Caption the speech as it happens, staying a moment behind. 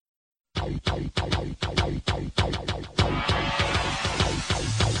Welcome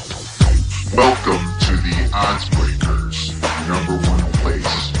to the Odds Breakers, number one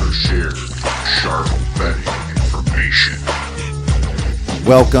place for shared, sharp betting information.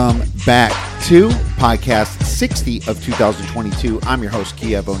 Welcome back to podcast 60 of 2022. I'm your host,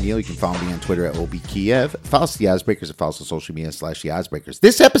 Kiev O'Neill. You can follow me on Twitter at OBKiev. Follow us, The Odds Breakers, and follow us on social media / The Odds Breakers.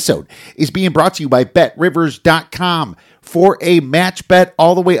 This episode is being brought to you by BetRivers.com. For a match bet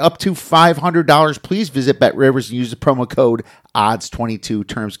all the way up to $500, please visit BetRivers and use the promo code ODDS22.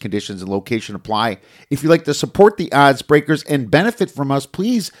 Terms, conditions, and location apply. If you'd like to support the Odds Breakers and benefit from us,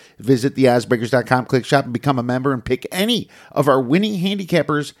 please visit theoddsbreakers.com, click shop, and become a member and pick any of our winning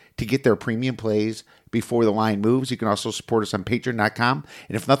handicappers to get their premium plays before the line moves. You can also support us on patreon.com.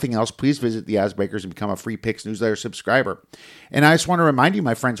 And if nothing else, please visit the Odds Breakers and become a free picks newsletter subscriber. And I just want to remind you,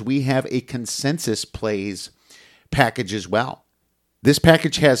 my friends, we have a consensus plays package as well. This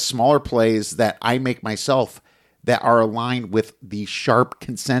package has smaller plays that I make myself that are aligned with the sharp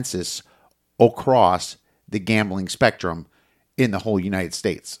consensus across the gambling spectrum in the whole United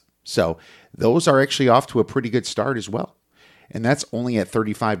States. So those are actually off to a pretty good start as well. And that's only at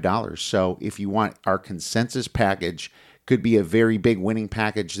 $35. So if you want our consensus package, could be a very big winning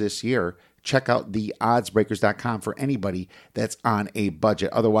package this year, check out the oddsbreakers.com for anybody that's on a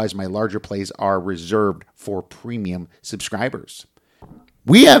budget. Otherwise, my larger plays are reserved for premium subscribers.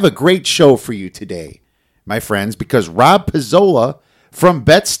 We have a great show for you today, my friends, because Rob Pizzola from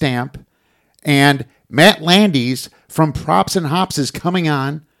BetStamp and Matt Landis from Props and Hops is coming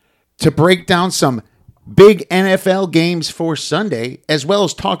on to break down some big NFL games for Sunday, as well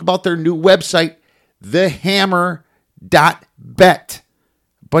as talk about their new website, thehammer.bet.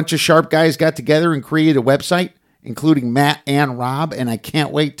 Bunch of sharp guys got together and created a website, including Matt and Rob, and I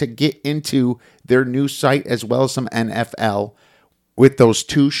can't wait to get into their new site as well as some NFL with those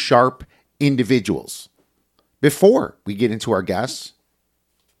two sharp individuals. Before we get into our guests,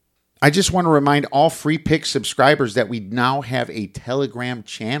 I just want to remind all Free Picks subscribers that we now have a Telegram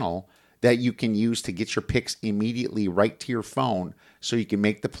channel that you can use to get your picks immediately right to your phone so you can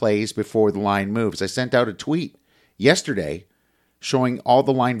make the plays before the line moves. I sent out a tweet yesterday showing all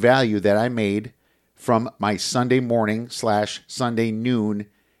the line value that I made from my Sunday morning / Sunday noon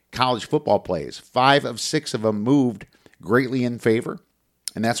college football plays. 5 of 6 of them moved greatly in favor,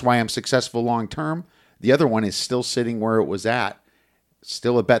 and that's why I'm successful long term. The other one is still sitting where it was at,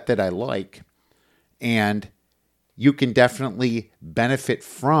 still a bet that I like, and you can definitely benefit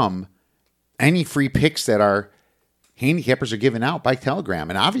from any free picks that our handicappers are giving out by Telegram.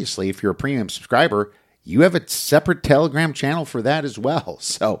 And obviously, if you're a premium subscriber, you have a separate Telegram channel for that as well.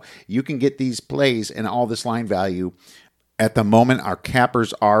 So you can get these plays and all this line value at the moment our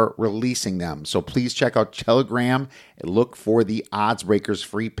cappers are releasing them. So please check out Telegram and look for the Odds Breakers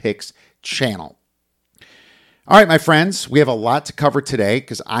Free Picks channel. All right, my friends, we have a lot to cover today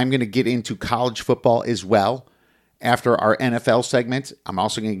because I'm going to get into college football as well. After our NFL segment, I'm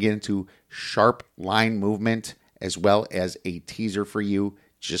also going to get into sharp line movement as well as a teaser for you,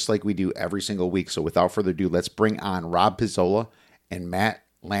 just like we do every single week. So without further ado, let's bring on Rob Pizzola and Matt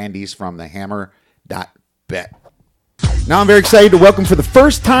Landis from thehammer.bet. Now I'm very excited to welcome for the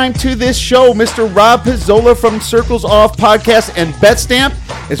first time to this show, Mr. Rob Pizzola from Circles Off Podcast and BetStamp,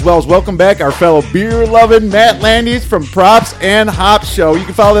 as well as welcome back our fellow beer-loving Matt Landis from Props and Hops Show. You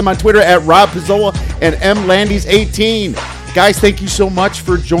can follow them on Twitter at Rob Pizzola and MLandis18. Guys, thank you so much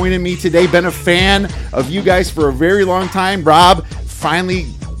for joining me today. Been a fan of you guys for a very long time. Rob, finally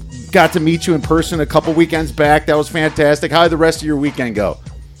got to meet you in person a couple weekends back. That was fantastic. How did the rest of your weekend go?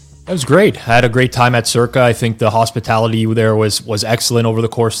 It was great. I had a great time at Circa. I think the hospitality there was excellent over the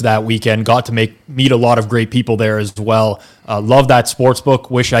course of that weekend. Got to meet a lot of great people there as well. Love that sports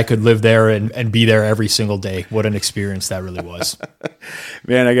book. Wish I could live there and be there every single day. What an experience that really was.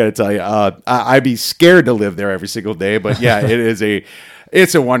 Man, I got to tell you, I'd be scared to live there every single day. But yeah,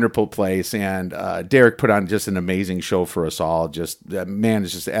 it's a wonderful place, and Derek put on just an amazing show for us all. Just man,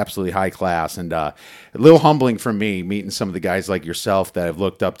 it's just absolutely high class, and a little humbling for me meeting some of the guys like yourself that I've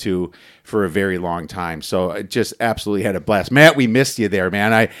looked up to for a very long time. So I just absolutely had a blast. Matt, we missed you there,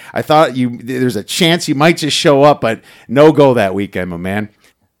 man. I thought there's a chance you might just show up, but no go that weekend, my man.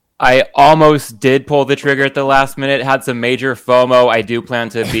 I almost did pull the trigger at the last minute. Had some major FOMO. I do plan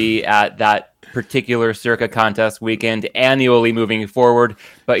to be at that particular Circa contest weekend annually moving forward.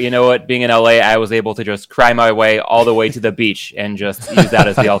 But you know what? Being in LA, I was able to just cry my way all the way to the beach and just use that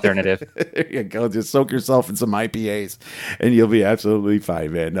as the alternative. There you go. Just soak yourself in some IPAs and you'll be absolutely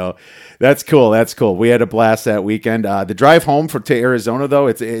fine, man. No, that's cool. That's cool. We had a blast that weekend. The drive home to Arizona, though,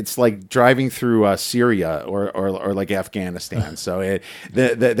 it's like driving through Syria or like Afghanistan. So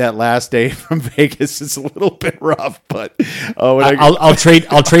that last day from Vegas is a little bit rough, but I'll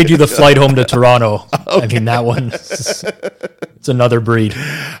trade you the flight home to Toronto. Okay. I mean, that one, it's another breed.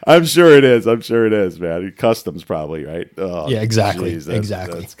 I'm sure it is. Man. Customs probably, right? Oh, yeah, exactly. Geez,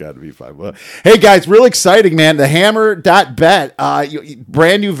 exactly. That's got to be fun. Well, hey guys, real exciting, man. The Hammer.bet,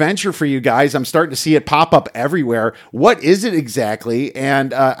 brand new venture for you guys. I'm starting to see it pop up everywhere. What is it exactly?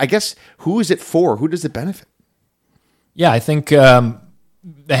 And I guess who is it for? Who does it benefit? Yeah, I think the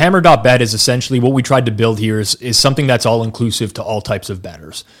Hammer.bet is essentially what we tried to build here is something that's all inclusive to all types of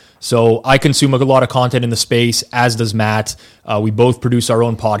bettors. So I consume a lot of content in the space, as does Matt. We both produce our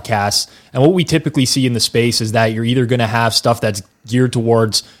own podcasts. And what we typically see in the space is that you're either going to have stuff that's geared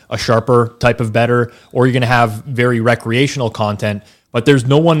towards a sharper type of bettor, or you're going to have very recreational content, but there's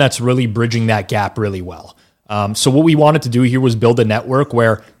no one that's really bridging that gap really well. So what we wanted to do here was build a network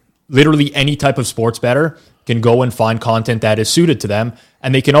where literally any type of sports bettor can go and find content that is suited to them.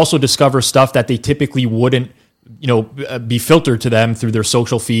 And they can also discover stuff that they typically wouldn't be filtered to them through their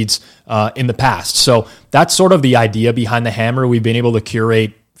social feeds in the past. So that's sort of the idea behind the Hammer. We've been able to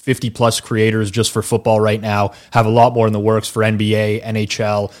curate 50 plus creators just for football right now, have a lot more in the works for NBA,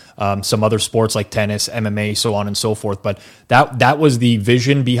 NHL, some other sports like tennis, MMA, so on and so forth. But that was the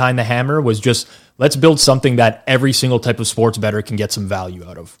vision behind the Hammer, was just let's build something that every single type of sports bettor can get some value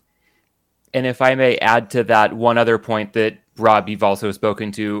out of. And if I may add to that, one other point that Rob, you've also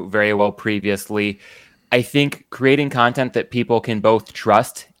spoken to very well previously, I think creating content that people can both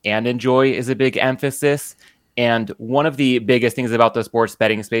trust and enjoy is a big emphasis. And one of the biggest things about the sports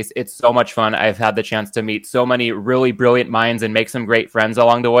betting space, it's so much fun. I've had the chance to meet so many really brilliant minds and make some great friends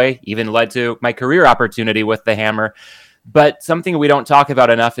along the way, even led to my career opportunity with the Hammer. But something we don't talk about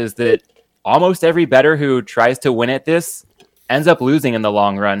enough is that almost every bettor who tries to win at this ends up losing in the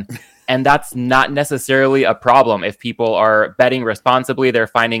long run. And that's not necessarily a problem. If people are betting responsibly, they're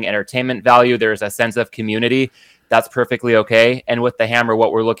finding entertainment value, there's a sense of community, that's perfectly okay. And with the Hammer,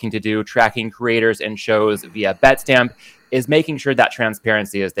 what we're looking to do, tracking creators and shows via BetStamp, is making sure that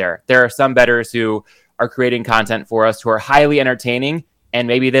transparency is there. There are some bettors who are creating content for us who are highly entertaining, and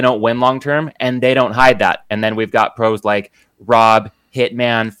maybe they don't win long-term, and they don't hide that. And then we've got pros like Rob,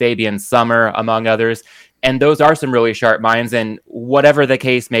 Hitman, Fabian Summer, among others. And those are some really sharp minds. And whatever the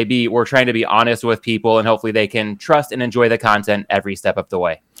case may be, we're trying to be honest with people, and hopefully they can trust and enjoy the content every step of the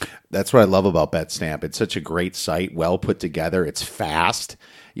way. That's what I love about BetStamp. It's such a great site, well put together. It's fast.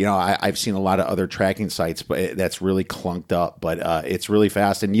 You know, I've seen a lot of other tracking sites, but that's really clunked up. But it's really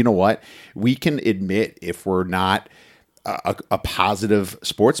fast. And you know what? We can admit if we're not a positive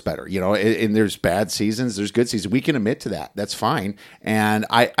sports bettor, and there's bad seasons, there's good seasons. We can admit to that. That's fine. And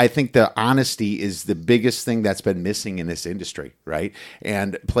I think the honesty is the biggest thing that's been missing in this industry, right?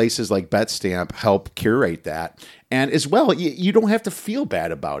 And places like BetStamp help curate that. And as well, you don't have to feel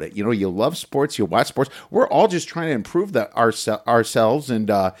bad about it. You love sports, you watch sports. We're all just trying to improve ourselves. And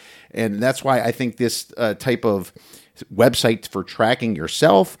that's why I think this type of website for tracking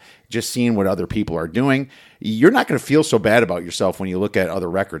yourself, just seeing what other people are doing, you're not going to feel so bad about yourself when you look at other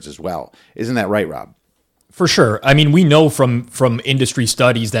records as well. Isn't that right, Rob? For sure. I mean, we know from industry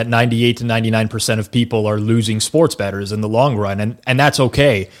studies that 98 to 99% of people are losing sports bettors in the long run. And that's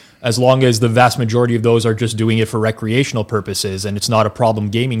okay, as long as the vast majority of those are just doing it for recreational purposes and it's not a problem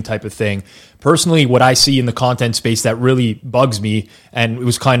gaming type of thing. Personally, what I see in the content space that really bugs me, and it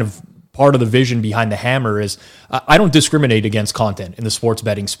was kind of part of the vision behind the Hammer, is I don't discriminate against content in the sports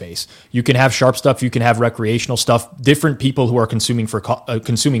betting space. You can have sharp stuff, you can have recreational stuff. Different people who are consuming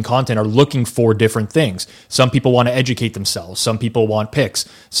content are looking for different things. Some people want to educate themselves. Some people want picks.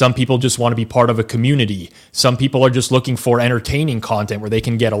 Some people just want to be part of a community. Some people are just looking for entertaining content where they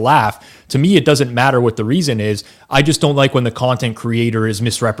can get a laugh. To me, it doesn't matter what the reason is. I just don't like when the content creator is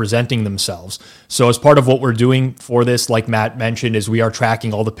misrepresenting themselves. So as part of what we're doing for this, like Matt mentioned, is we are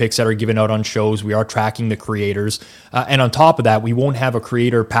tracking all the picks that are given out on shows. We are tracking the creators. And on top of that, we won't have a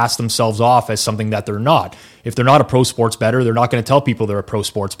creator pass themselves off as something that they're not. If they're not a pro sports bettor, they're not going to tell people they're a pro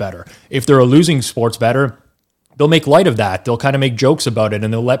sports bettor. If they're a losing sports bettor, they'll make light of that. They'll kind of make jokes about it,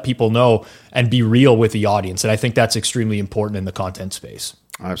 and they'll let people know and be real with the audience. And I think that's extremely important in the content space.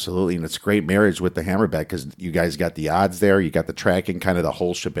 Absolutely. And it's a great marriage with the Hammer bet because you guys got the odds there. You got the tracking, kind of the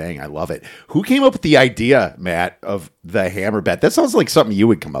whole shebang. I love it. Who came up with the idea, Matt, of the Hammer bet? That sounds like something you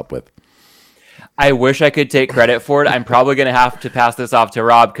would come up with. I wish I could take credit for it. I'm probably going to have to pass this off to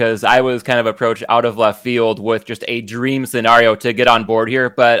Rob because I was kind of approached out of left field with just a dream scenario to get on board here.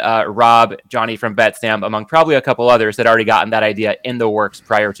 But Rob, Johnny from BetStamp, among probably a couple others, had already gotten that idea in the works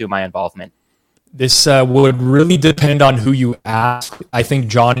prior to my involvement. This would really depend on who you ask. I think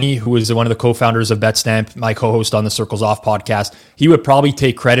Johnny, who is one of the co-founders of BetStamp, my co-host on the Circles Off podcast, he would probably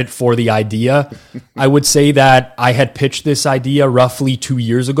take credit for the idea. I would say that I had pitched this idea roughly 2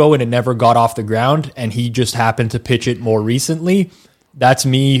 years ago and it never got off the ground, and he just happened to pitch it more recently. That's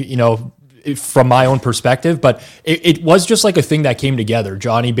me, from my own perspective, but it was just like a thing that came together.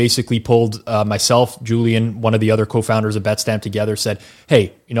 Johnny basically pulled myself, Julian, one of the other co-founders of BetStamp together, said,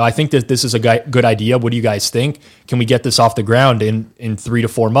 hey, I think that this is a good idea. What do you guys think? Can we get this off the ground in 3 to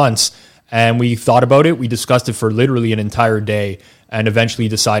 4 months? And we thought about it. We discussed it for literally an entire day and eventually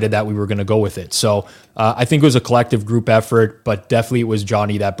decided that we were going to go with it. So I think it was a collective group effort, but definitely it was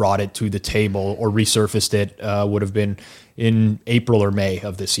Johnny that brought it to the table or resurfaced it, would have been in April or May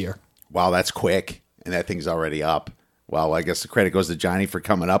of this year. Wow, that's quick, and that thing's already up. Well, I guess the credit goes to Johnny for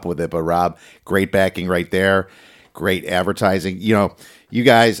coming up with it, but Rob, great backing right there, great advertising. You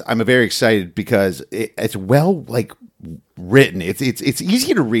guys, I'm very excited because it's well written. It's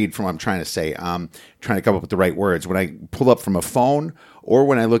easy to read from what I'm trying to say. I'm trying to come up with the right words. When I pull up from a phone or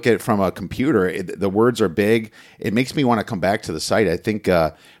when I look at it from a computer, the words are big. It makes me want to come back to the site. I think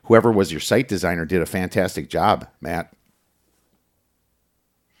whoever was your site designer did a fantastic job, Matt.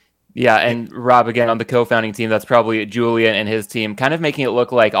 Yeah, and Rob, again, on the co-founding team, that's probably Julian and his team, kind of making it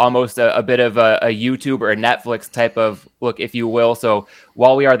look like almost a bit of a YouTube or a Netflix type of look, if you will. So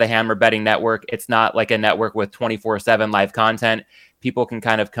while we are the Hammer Betting Network, it's not like a network with 24/7 live content. People can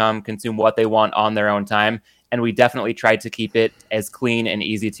kind of come consume what they want on their own time. And we definitely tried to keep it as clean and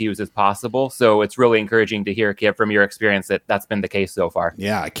easy to use as possible. So it's really encouraging to hear, Kip, from your experience that that's been the case so far.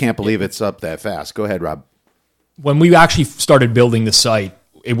 Yeah, I can't believe it's up that fast. Go ahead, Rob. When we actually started building the site,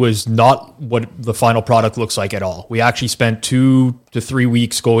 it was not what the final product looks like at all. We actually spent 2 to 3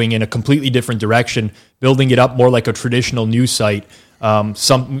 weeks going in a completely different direction, building it up more like a traditional news site,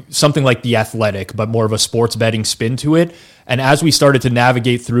 something like The Athletic, but more of a sports betting spin to it. And as we started to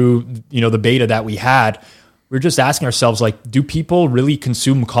navigate through, the beta that we had, we're just asking ourselves, do people really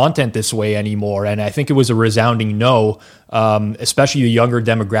consume content this way anymore? And I think it was a resounding no. Especially the younger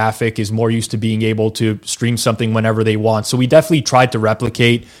demographic is more used to being able to stream something whenever they want. So we definitely tried to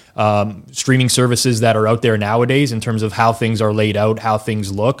replicate streaming services that are out there nowadays in terms of how things are laid out, how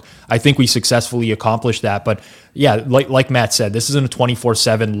things look. I think we successfully accomplished that. But yeah, like Matt said, this isn't a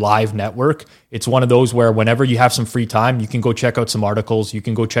 24/7 live network. It's one of those where whenever you have some free time, you can go check out some articles, you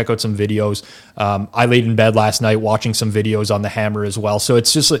can go check out some videos. I laid in bed last night watching some videos on the Hammer as well. So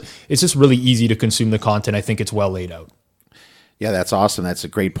it's just really easy to consume the content. I think it's well laid out. Yeah, that's awesome. That's a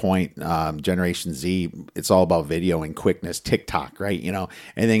great point. Generation Z, it's all about video and quickness. TikTok, right?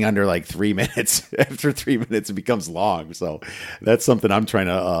 Anything under 3 minutes. After 3 minutes, it becomes long. So that's something I'm trying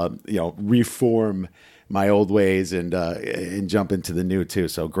to, reform my old ways and jump into the new too.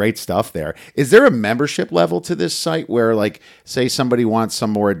 So great stuff there. Is there a membership level to this site where, say somebody wants some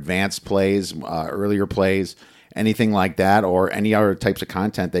more advanced plays, earlier plays, anything like that, or any other types of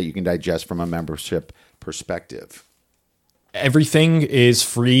content that you can digest from a membership perspective? Everything is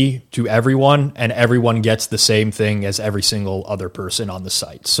free to everyone, and everyone gets the same thing as every single other person on the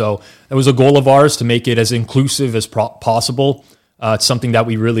site. So it was a goal of ours to make it as inclusive as possible. It's something that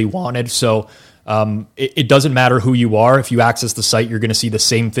we really wanted. So it doesn't matter who you are. If you access the site, you're going to see the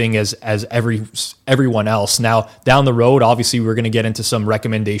same thing as everyone else. Now, down the road, obviously, we're going to get into some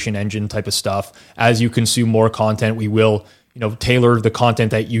recommendation engine type of stuff. As you consume more content, we will tailor the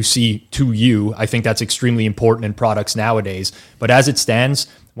content that you see to you. I think that's extremely important in products nowadays. But as it stands,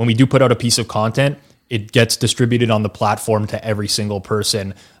 when we do put out a piece of content, it gets distributed on the platform to every single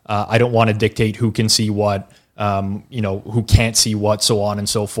person. I don't want to dictate who can see what, who can't see what, so on and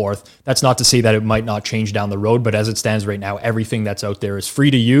so forth. That's not to say that it might not change down the road, but as it stands right now, everything that's out there is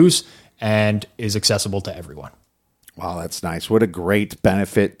free to use and is accessible to everyone. Wow, that's nice. What a great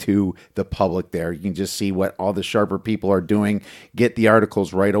benefit to the public there. You can just see what all the sharper people are doing, get the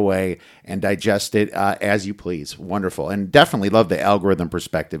articles right away, and digest it as you please. Wonderful. And definitely love the algorithm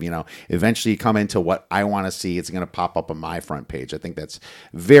perspective. Eventually you come into what I want to see. It's going to pop up on my front page. I think that's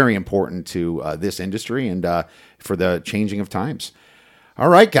very important to this industry and for the changing of times. All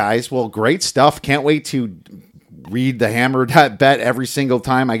right, guys. Well, great stuff. Can't wait to read the Hammer Bet every single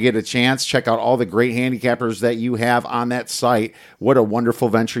time I get a chance. Check out all the great handicappers that you have on that site. What a wonderful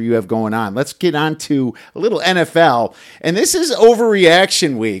venture you have going on. Let's get on to a little NFL. And this is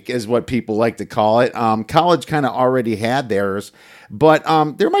overreaction week is what people like to call it. College kind of already had theirs. But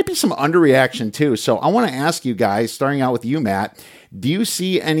there might be some underreaction too. So I want to ask you guys, starting out with you, Matt, do you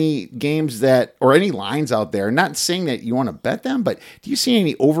see any games that, or any lines out there, not saying that you want to bet them, but do you see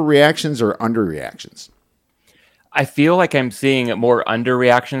any overreactions or underreactions? I feel like I'm seeing more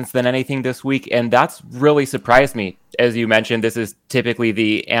underreactions than anything this week, and that's really surprised me. As you mentioned, this is typically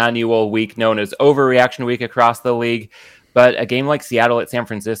the annual week known as overreaction week across the league, but a game like Seattle at San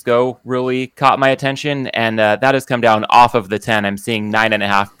Francisco really caught my attention, and that has come down off of the 10. I'm seeing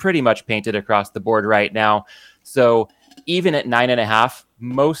 9.5 pretty much painted across the board right now. So even at 9.5,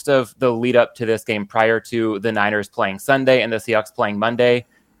 most of the lead up to this game prior to the Niners playing Sunday and the Seahawks playing Monday,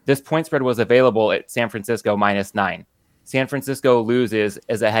 this point spread was available at San Francisco -9. San Francisco loses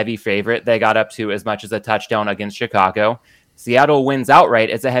as a heavy favorite. They got up to as much as a touchdown against Chicago. Seattle wins outright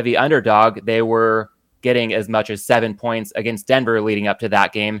as a heavy underdog. They were getting as much as 7 points against Denver leading up to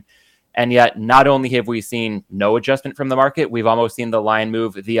that game. And yet, not only have we seen no adjustment from the market, we've almost seen the line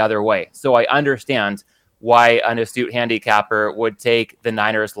move the other way. So I understand why an astute handicapper would take the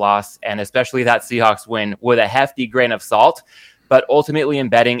Niners loss, and especially that Seahawks win, with a hefty grain of salt. But ultimately in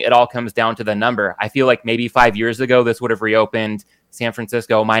betting, it all comes down to the number. I feel like maybe 5 years ago, this would have reopened San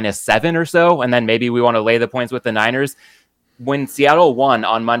Francisco -7 or so, and then maybe we want to lay the points with the Niners. When Seattle won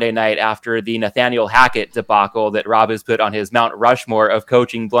on Monday night after the Nathaniel Hackett debacle that Rob has put on his Mount Rushmore of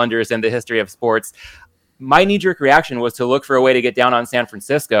coaching blunders in the history of sports, my knee-jerk reaction was to look for a way to get down on San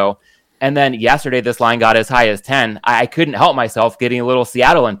Francisco. And then yesterday, this line got as high as 10. I couldn't help myself getting a little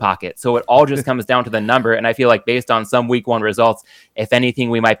Seattle in pocket. So it all just comes down to the number. And I feel like based on some week one results, if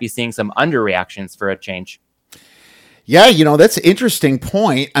anything, we might be seeing some underreactions for a change. Yeah, that's an interesting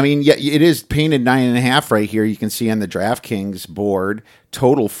point. I mean, yeah, it is painted 9.5 right here. You can see on the DraftKings board,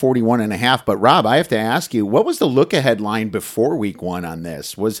 total 41.5. But Rob, I have to ask you, what was the look ahead line before week one on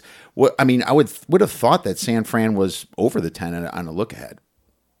this? I would have thought that San Fran was over the 10 on a look ahead.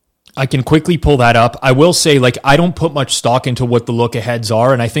 I can quickly pull that up. I will say, I don't put much stock into what the look aheads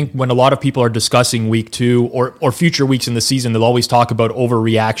are. And I think when a lot of people are discussing week two or future weeks in the season, they'll always talk about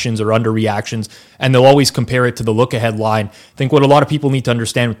overreactions or underreactions, and they'll always compare it to the look ahead line. I think what a lot of people need to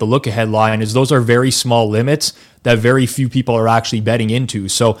understand with the look ahead line is those are very small limits that very few people are actually betting into.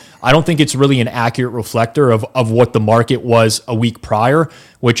 So I don't think it's really an accurate reflector of what the market was a week prior,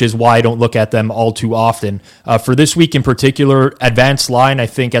 which is why I don't look at them all too often. For this week in particular, advanced line, I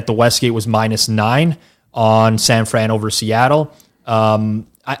think at the Westgate was -9 on San Fran over Seattle.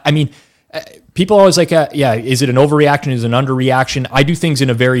 People are always like, is it an overreaction? Is it an underreaction? I do things in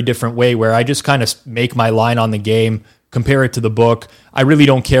a very different way where I just kind of make my line on the game, compare it to the book. I really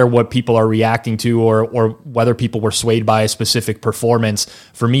don't care what people are reacting to or whether people were swayed by a specific performance.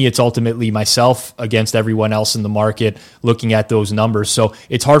 For me, it's ultimately myself against everyone else in the market looking at those numbers. So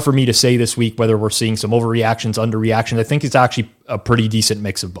it's hard for me to say this week whether we're seeing some overreactions, underreactions. I think it's actually a pretty decent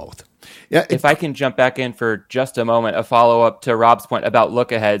mix of both. Yeah, if I can jump back in for just a moment, a follow-up to Rob's point about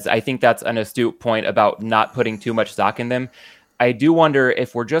look-aheads, I think that's an astute point about not putting too much stock in them. I do wonder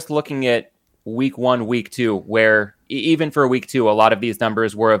if we're just looking at week one, week two, where even for week two, a lot of these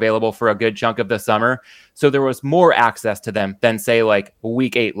numbers were available for a good chunk of the summer. So there was more access to them than, say, like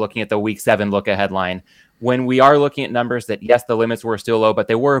week 8, looking at the week 7 look-ahead line. When we are looking at numbers that, yes, the limits were still low, but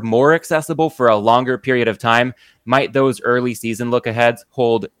they were more accessible for a longer period of time, might those early season look-aheads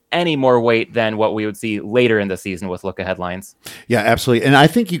hold any more weight than what we would see later in the season with look-ahead lines? Yeah, absolutely. And I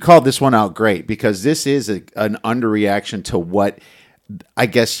think you called this one out great because this is an underreaction to what I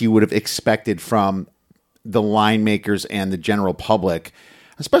guess you would have expected from the line makers and the general public,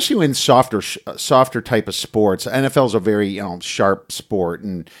 especially in softer type of sports. NFL's a very sharp sport,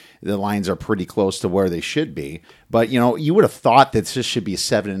 and the lines are pretty close to where they should be. But you would have thought that this should be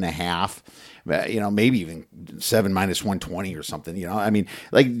 7.5. Maybe even 7 minus 120 or something, I mean,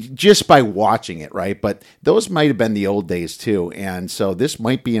 like just by watching it, right? But those might have been the old days too. And so this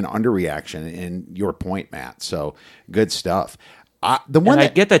might be an underreaction in your point, Matt. So good stuff. I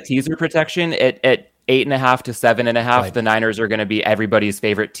get the teaser protection at 8.5 to 7.5. Right. The Niners are going to be everybody's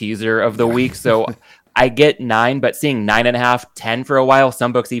favorite teaser of the week. So I get 9, but seeing 9.5, 10 for a while,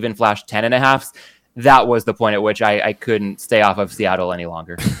 some books even flash 10.5s. That was the point at which I couldn't stay off of Seattle any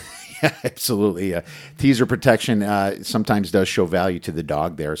longer. Yeah, absolutely. Teaser protection sometimes does show value to the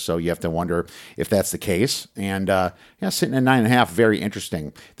dog there, so you have to wonder if that's the case. And sitting at 9.5, very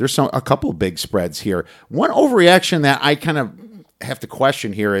interesting. There's a couple of big spreads here. One overreaction that I kind of have to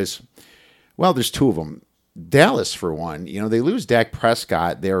question here is, well, there's two of them. Dallas, for one, they lose Dak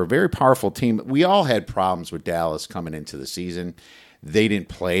Prescott. They're a very powerful team. We all had problems with Dallas coming into the season. they didn't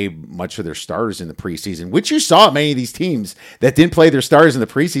play much of their starters in the preseason, which you saw many of these teams that didn't play their starters in the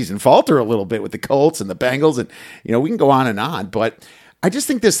preseason falter a little bit with the Colts and the Bengals. And, we can go on. But I just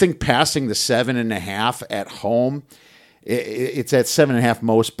think this thing passing the 7.5 at home, it's at 7.5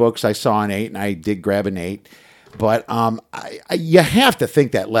 most books. I saw an 8, and I did grab an 8. But you have to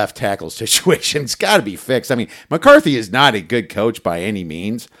think that left tackle situation's got to be fixed. I mean, McCarthy is not a good coach by any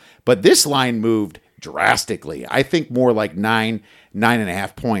means, but this line moved drastically. I think more like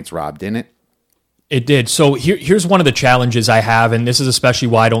 9.5 points, Rob, didn't it? It did. So here's one of the challenges I have, and this is especially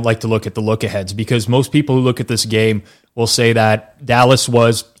why I don't like to look at the look-aheads, because most people who look at this game will say that Dallas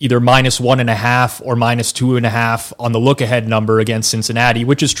was either -1.5 or -2.5 on the look-ahead number against Cincinnati,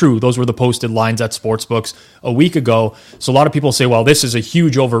 which is true. Those were the posted lines at sportsbooks a week ago. So a lot of people say, well, this is a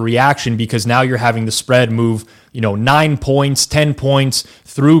huge overreaction because now you're having the spread move, 9 points, 10 points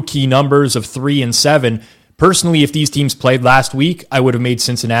through key numbers of 3 and 7. Personally, if these teams played last week, I would have made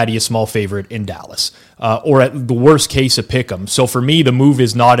Cincinnati a small favorite in Dallas, or at the worst case, a pick 'em. So for me, the move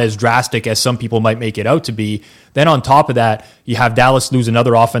is not as drastic as some people might make it out to be. Then on top of that, you have Dallas lose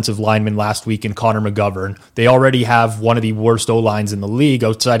another offensive lineman last week in Connor McGovern. They already have one of the worst O-lines in the league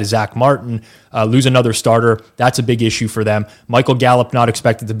outside of Zach Martin. Lose another starter, that's a big issue for them. Michael Gallup not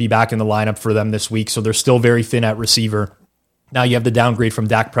expected to be back in the lineup for them this week, so they're still very thin at receiver. Now you have the downgrade from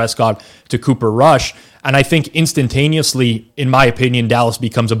Dak Prescott to Cooper Rush. And I think instantaneously, in my opinion, Dallas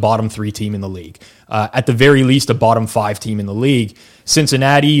becomes a bottom 3 team in the league. At the very least, a bottom 5 team in the league.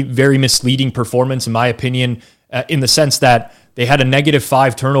 Cincinnati, very misleading performance, in my opinion, in the sense that they had a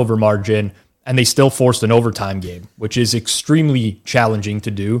 -5 turnover margin and they still forced an overtime game, which is extremely challenging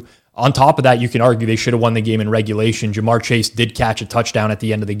to do. On top of that, you can argue they should have won the game in regulation. Jamar Chase did catch a touchdown at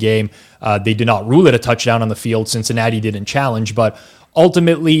the end of the game. They did not rule it a touchdown on the field. Cincinnati didn't challenge, but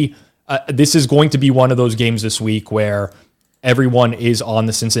ultimately, this is going to be one of those games this week where everyone is on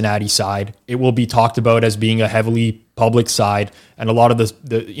the Cincinnati side. It will be talked about as being a heavily public side, and a lot of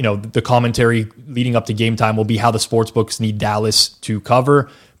the commentary leading up to game time will be how the sportsbooks need Dallas to cover.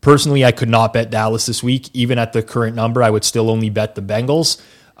 Personally, I could not bet Dallas this week. Even at the current number, I would still only bet the Bengals.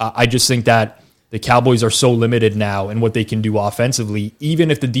 I just think that the Cowboys are so limited now in what they can do offensively.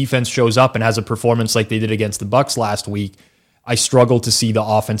 Even if the defense shows up and has a performance like they did against the Bucs last week, I struggle to see the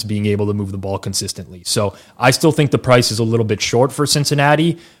offense being able to move the ball consistently. So I still think the price is a little bit short for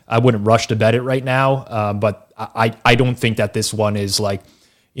Cincinnati. I wouldn't rush to bet it right now, but I don't think that this one is like,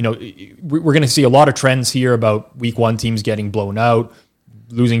 we're going to see a lot of trends here about week 1 teams getting blown out,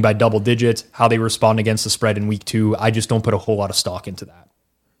 losing by double digits, how they respond against the spread in week 2. I just don't put a whole lot of stock into that.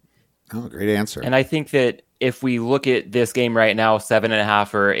 Oh, great answer. And I think that if we look at this game right now,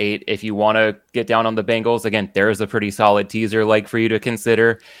 7.5 or 8, if you want to get down on the Bengals, again, there's a pretty solid teaser leg for you to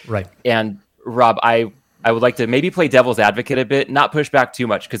consider. Right. And Rob, I would like to maybe play devil's advocate a bit, not push back too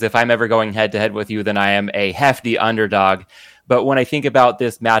much, because if I'm ever going head to head with you, then I am a hefty underdog. But when I think about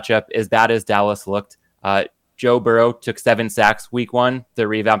this matchup, as bad as Dallas looked, Joe Burrow took 7 sacks week 1. The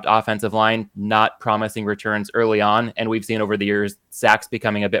revamped offensive line, not promising returns early on. And we've seen over the years, sacks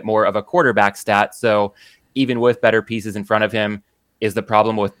becoming a bit more of a quarterback stat. So even with better pieces in front of him, is the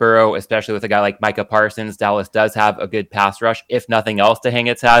problem with Burrow, especially with a guy like Micah Parsons. Dallas does have a good pass rush, if nothing else, to hang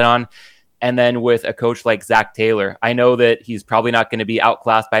its hat on. And then with a coach like Zach Taylor, I know that he's probably not going to be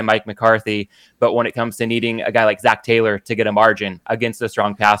outclassed by Mike McCarthy, but when it comes to needing a guy like Zach Taylor to get a margin against a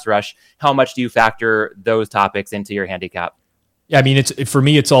strong pass rush, how much do you factor those topics into your handicap? Yeah, I mean, for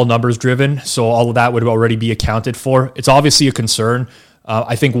me, it's all numbers driven, so all of that would already be accounted for. It's obviously a concern.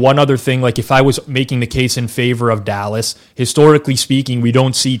 I think one other thing, like if I was making the case in favor of Dallas, historically speaking, we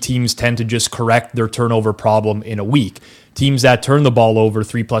don't see teams tend to just correct their turnover problem in a week. Teams that turn the ball over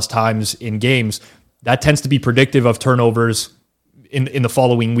 3+ times in games, that tends to be predictive of turnovers in the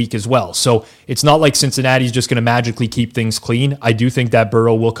following week as well. So it's not like Cincinnati's just going to magically keep things clean. I do think that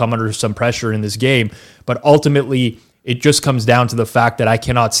Burrow will come under some pressure in this game, but ultimately it just comes down to the fact that I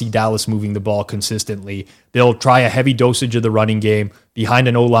cannot see Dallas moving the ball consistently. They'll try a heavy dosage of the running game behind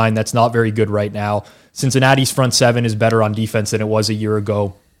an O-line that's not very good right now. Cincinnati's front 7 is better on defense than it was a year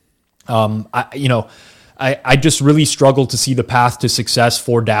ago. I just really struggle to see the path to success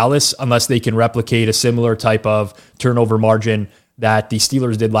for Dallas unless they can replicate a similar type of turnover margin that the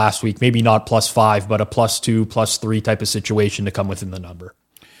Steelers did last week. Maybe not +5, but a +2, +3 type of situation to come within the number.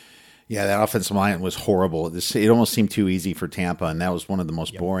 Yeah, that offensive line was horrible. It almost seemed too easy for Tampa, and that was one of the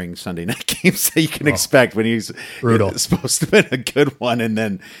most boring Sunday night games that you can expect when he's brutal. It's supposed to have been a good one, and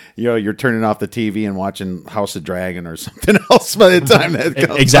then you're turning off the TV and watching House of Dragon or something else by the time that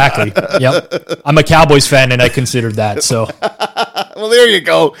comes. Exactly. Yep. I'm a Cowboys fan, and I considered that. So, well, there you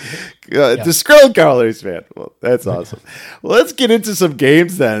go. Disgruntled Cavaliers fan. Well, that's awesome. Well, let's get into some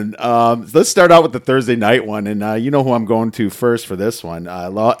games then. Let's start out with the Thursday night one, and you know who I'm going to first for this one.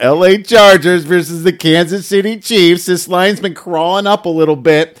 LA Chargers versus the Kansas City Chiefs. This line's been crawling up a little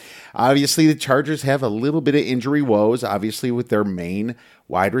bit. Obviously, the Chargers have a little bit of injury woes, obviously, with their main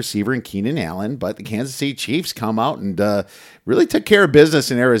wide receiver in Keenan Allen, but the Kansas City Chiefs come out and really took care of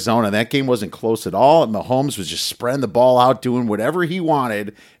business in Arizona. That game wasn't close at all. Mahomes was just spreading the ball out, doing whatever he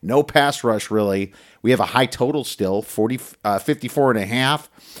wanted. No pass rush, really. We have a high total still, 54.5,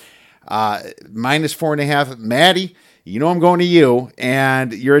 minus 4.5. Maddie, you know I'm going to you,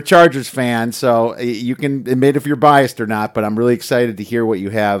 and you're a Chargers fan, so you can admit if you're biased or not, but I'm really excited to hear what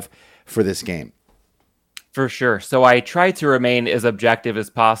you have for this game. For sure. So I try to remain as objective as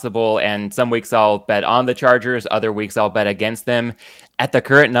possible, and some weeks I'll bet on the Chargers, other weeks I'll bet against them. At the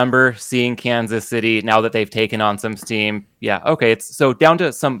current number, seeing Kansas City, now that they've taken on some steam, yeah, okay, it's so down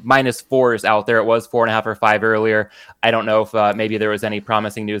to some -4s out there. It was 4.5 or 5 earlier. I don't know if maybe there was any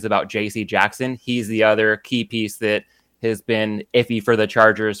promising news about J.C. Jackson. He's the other key piece that has been iffy for the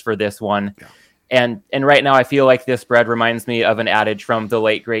Chargers for this one. Yeah. And right now, I feel like this spread reminds me of an adage from the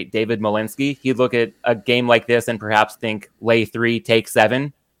late, great David Malinsky. He'd look at a game like this and perhaps think lay 3, take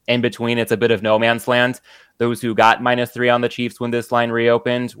 7. In between, it's a bit of no man's land. Those who got -3 on the Chiefs when this line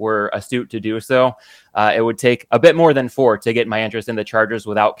reopened were astute to do so. It would take a bit more than 4 to get my interest in the Chargers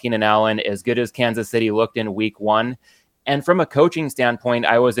without Keenan Allen, as good as Kansas City looked in week 1. And from a coaching standpoint,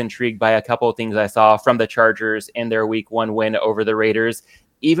 I was intrigued by a couple of things I saw from the Chargers in their week 1 win over the Raiders.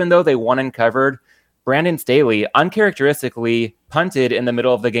 Even though they won and covered, Brandon Staley uncharacteristically punted in the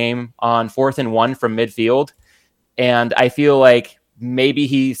middle of the game on 4th and 1 from midfield. And I feel like maybe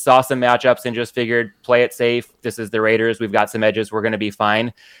he saw some matchups and just figured, play it safe. This is the Raiders. We've got some edges. We're going to be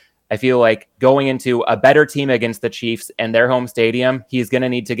fine. I feel like going into a better team against the Chiefs and their home stadium, he's going to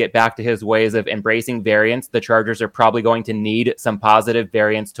need to get back to his ways of embracing variance. The Chargers are probably going to need some positive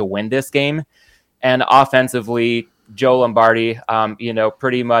variance to win this game. And offensively, Joe Lombardi,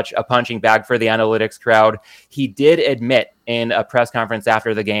 pretty much a punching bag for the analytics crowd. He did admit in a press conference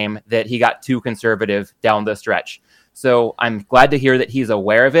after the game that he got too conservative down the stretch. So I'm glad to hear that he's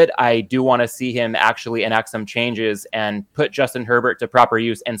aware of it. I do want to see him actually enact some changes and put Justin Herbert to proper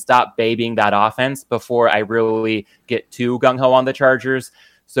use and stop babying that offense before I really get too gung-ho on the Chargers.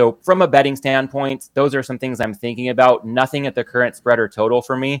 So from a betting standpoint, those are some things I'm thinking about. Nothing at the current spread or total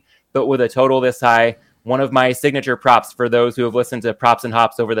for me, but with a total this high, one of my signature props for those who have listened to Props and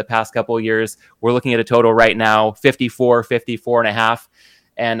Hops over the past couple of years, we're looking at a total right now, 54.5.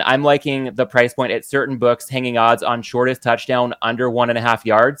 And I'm liking the price point at certain books, hanging odds on shortest touchdown under 1.5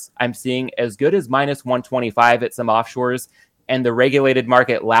 yards. I'm seeing as good as -125 at some offshores. And the regulated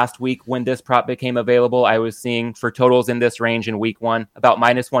market last week when this prop became available, I was seeing for totals in this range in week 1, about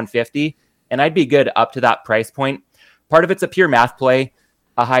 -150. And I'd be good up to that price point. Part of it's a pure math play.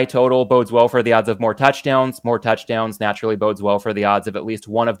 A high total bodes well for the odds of more touchdowns. More touchdowns naturally bodes well for the odds of at least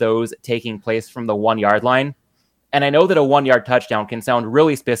one of those taking place from the 1-yard line. And I know that a 1-yard touchdown can sound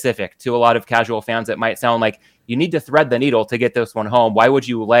really specific to a lot of casual fans. It might sound like you need to thread the needle to get this one home. Why would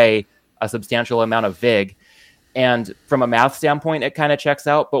you lay a substantial amount of vig? And from a math standpoint, it kind of checks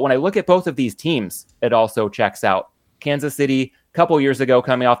out. But when I look at both of these teams, it also checks out. Kansas City, a couple years ago,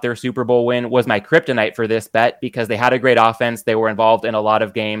 coming off their Super Bowl win, was my kryptonite for this bet because they had a great offense. They were involved in a lot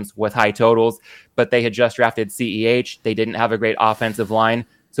of games with high totals, but they had just drafted CEH. They didn't have a great offensive line.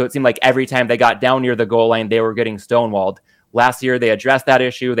 So it seemed like every time they got down near the goal line, they were getting stonewalled. Last year, they addressed that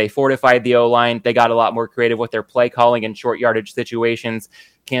issue. They fortified the O-line. They got a lot more creative with their play calling in short yardage situations.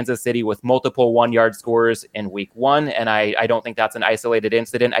 Kansas City with multiple 1-yard scores in week 1. And I don't think that's an isolated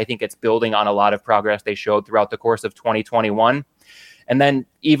incident. I think it's building on a lot of progress they showed throughout the course of 2021. And then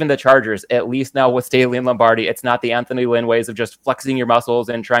even the Chargers, at least now with Staley and Lombardi, it's not the Anthony Lynn ways of just flexing your muscles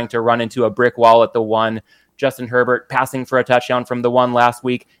and trying to run into a brick wall at the 1. Justin Herbert passing for a touchdown from the 1 last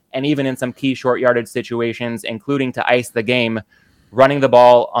week, and even in some key short yardage situations, including to ice the game, running the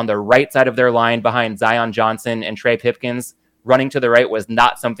ball on the right side of their line behind Zion Johnson and Trey Pipkins. Running to the right was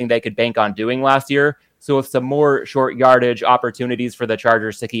not something they could bank on doing last year. So with some more short yardage opportunities for the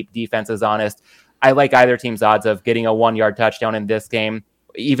Chargers to keep defenses honest, I like either team's odds of getting a 1-yard touchdown in this game,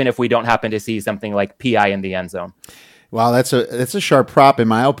 even if we don't happen to see something like PI in the end zone. Wow, that's a sharp prop in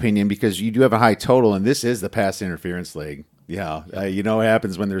my opinion, because you do have a high total, and this is the pass interference league. Yeah, you know what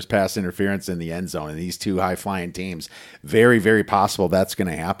happens when there's pass interference in the end zone, and these two high-flying teams. Very, very possible that's going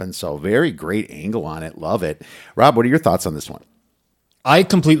to happen. So very great angle on it. Love it. Rob, what are your thoughts on this one? I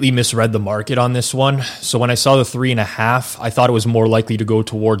completely misread the market on this one. So when I saw the 3.5, I thought it was more likely to go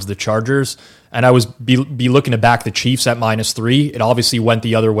towards the Chargers. And I was be looking to back the Chiefs at -3. It obviously went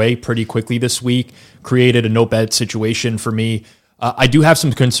the other way pretty quickly this week, created a no bet situation for me. I do have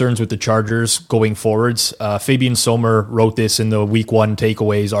some concerns with the Chargers going forwards. Fabian Sommer wrote this in the week 1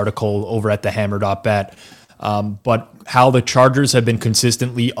 takeaways article over at the hammer.bet. But how the Chargers have been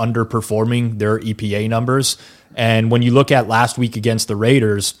consistently underperforming their EPA numbers. And when you look at last week against the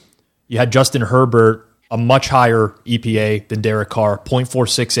Raiders, you had Justin Herbert, a much higher EPA than Derek Carr,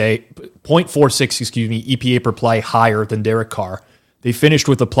 0.46, EPA per play higher than Derek Carr. They finished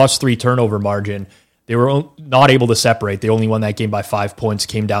with a +3 turnover margin. They were not able to separate. They only won that game by 5 points,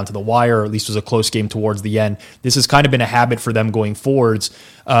 came down to the wire, or at least was a close game towards the end. This has kind of been a habit for them going backwards,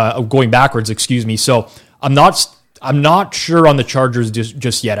 So I'm not sure on the Chargers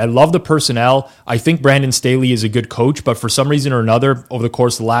just yet. I love the personnel. I think Brandon Staley is a good coach, but for some reason or another, over the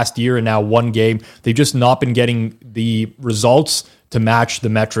course of the last year and now one game, they've just not been getting the results to match the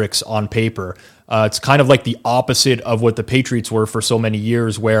metrics on paper. It's kind of like the opposite of what the Patriots were for so many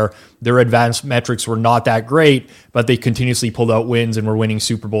years, where their advanced metrics were not that great, but they continuously pulled out wins and were winning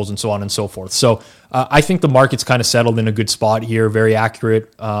Super Bowls and so on and so forth. So I think the market's kind of settled in a good spot here, very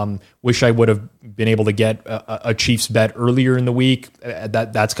accurate. Wish I would have been able to get a Chiefs bet earlier in the week.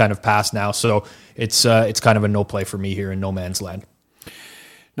 That's kind of past now. So it's kind of a no play for me here in no man's land.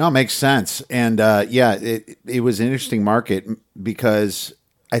 No, it makes sense. And it was an interesting market because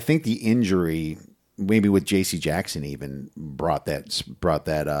I think the injury, maybe with J.C. Jackson, even brought that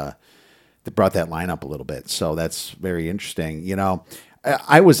line up a little bit. So that's very interesting. You know,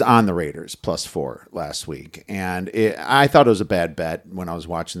 I was on the Raiders +4 last week, and I thought it was a bad bet when I was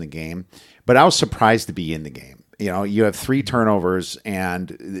watching the game, but I was surprised to be in the game. You know, you have 3 turnovers,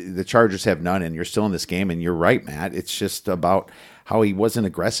 and the Chargers have none, and you're still in this game. And you're right, Matt. It's just about how he wasn't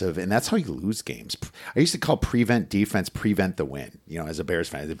aggressive, and that's how you lose games. I used to call prevent defense, prevent the win, you know, as a Bears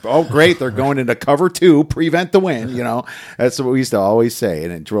fan. Oh, great, they're going into cover 2, prevent the win, you know. That's what we used to always say,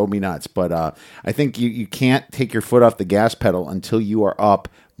 and it drove me nuts. But I think you can't take your foot off the gas pedal until you are up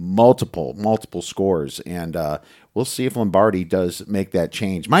multiple scores, and we'll see if Lombardi does make that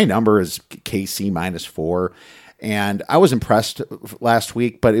change. My number is KC -4. And I was impressed last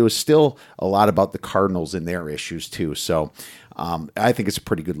week, but it was still a lot about the Cardinals and their issues too. So I think it's a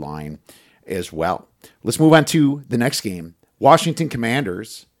pretty good line as well. Let's move on to the next game. Washington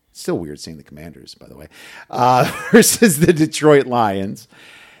Commanders. It's still weird saying the Commanders, by the way, versus the Detroit Lions.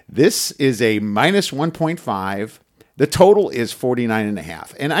 This is a -1.5. The total is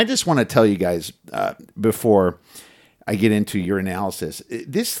 49.5. And I just want to tell you guys before I get into your analysis,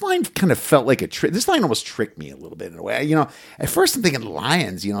 this line kind of felt like a trick. This line almost tricked me a little bit in a way. You know, at first I'm thinking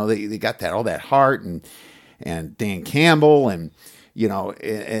Lions, you know, they got all that heart and Dan Campbell and, you know,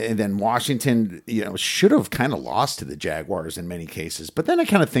 and then Washington, you know, should have kind of lost to the Jaguars in many cases. But then I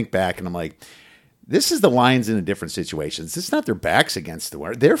kind of think back and I'm like, this is the Lions in a different situation. This is not their backs against the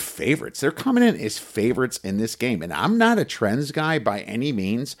wall. They're favorites. They're coming in as favorites in this game. And I'm not a trends guy by any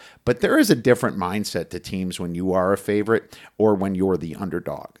means, but there is a different mindset to teams when you are a favorite or when you're the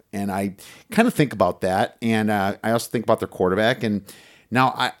underdog. And I kind of think about that. And I also think about their quarterback. And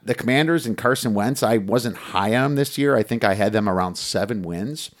now the Commanders and Carson Wentz, I wasn't high on them this year. I think I had them around 7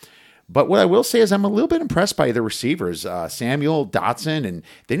 wins. But what I will say is I'm a little bit impressed by the receivers, Samuel, Dotson, and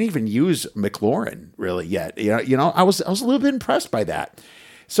they didn't even use McLaurin really yet. You know, I was a little bit impressed by that.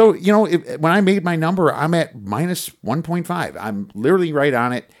 So, you know, when I made my number, I'm at -1.5. I'm literally right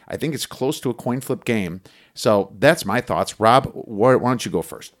on it. I think it's close to a coin flip game. So that's my thoughts. Rob, why don't you go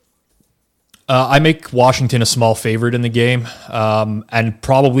first? I make Washington a small favorite in the game, and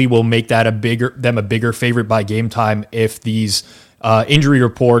probably will make that a bigger favorite by game time if these injury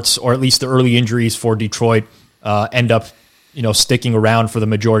reports, or at least the early injuries for Detroit, end up, you know, sticking around for the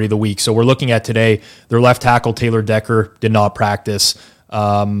majority of the week. So we're looking at today, their left tackle, Taylor Decker, did not practice.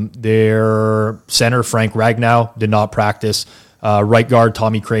 Their center, Frank Ragnow, did not practice. Right guard,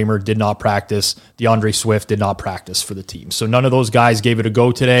 Tommy Kramer, did not practice. DeAndre Swift did not practice for the team. So none of those guys gave it a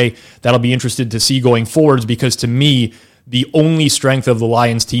go today. That'll be interested to see going forwards, because to me, the only strength of the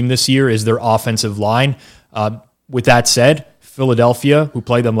Lions team this year is their offensive line. With that said, Philadelphia, who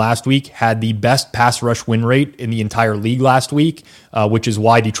played them last week, had the best pass rush win rate in the entire league last week, which is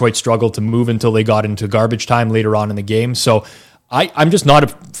why Detroit struggled to move until they got into garbage time later on in the game. So I'm just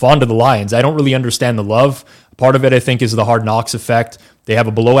not fond of the Lions. I don't really understand the love. Part of it, I think, is the Hard Knocks effect. They have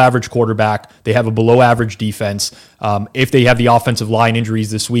a below-average quarterback. They have a below-average defense. If they have the offensive line injuries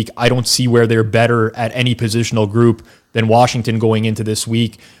this week, I don't see where they're better at any positional group than Washington going into this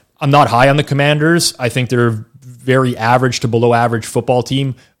week. I'm not high on the Commanders. I think they're very average to below average football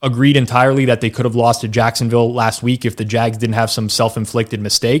team. Agreed entirely that they could have lost to Jacksonville last week if the Jags didn't have some self-inflicted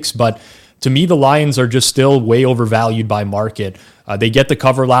mistakes. But to me, the Lions are just still way overvalued by market. They get the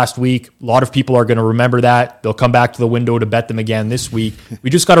cover last week. A lot of people are going to remember that. They'll come back to the window to bet them again this week. We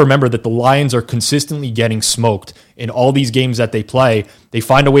just got to remember that the Lions are consistently getting smoked in all these games that they play. They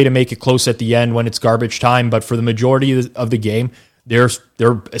find a way to make it close at the end when it's garbage time, but for the majority of the game, they're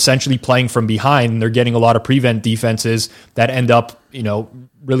essentially playing from behind, and they're getting a lot of prevent defenses that end up,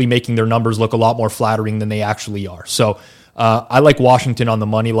 really making their numbers look a lot more flattering than they actually are. So I like Washington on the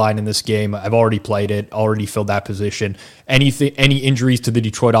money line in this game. I've already played it, already filled that position. Any injuries to the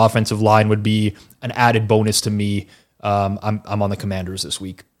Detroit offensive line would be an added bonus to me. I'm on the Commanders this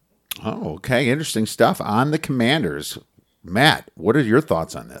week. Oh, okay. Interesting stuff on the Commanders. Matt, what are your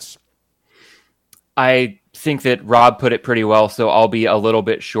thoughts on this? I think that Rob put it pretty well, so I'll be a little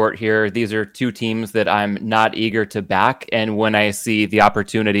bit short here. These are two teams that I'm not eager to back, and when I see the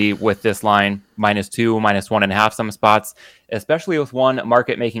opportunity with this line, -2, -1.5 some spots, especially with one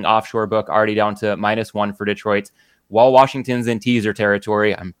market-making offshore book already down to -1 for Detroit, while Washington's in teaser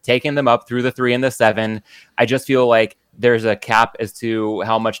territory, I'm taking them up through the 3 and the 7. I just feel like there's a cap as to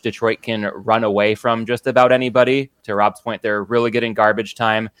how much Detroit can run away from just about anybody. To Rob's point, they're really good in garbage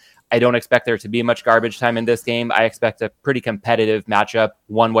time. I don't expect there to be much garbage time in this game. I expect a pretty competitive matchup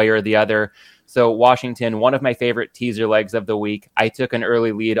one way or the other. So Washington, one of my favorite teaser legs of the week. I took an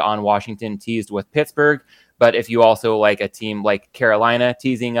early lead on Washington teased with Pittsburgh. But if you also like a team like Carolina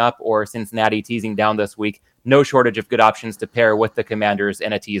teasing up or Cincinnati teasing down this week, no shortage of good options to pair with the Commanders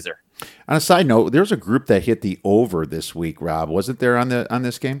in a teaser. On a side note, there's a group that hit the over this week, Rob. Wasn't there on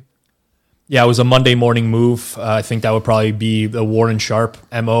this game? Yeah, it was a Monday morning move. I think that would probably be the Warren Sharp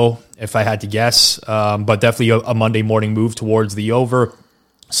MO if I had to guess, but definitely a Monday morning move towards the over.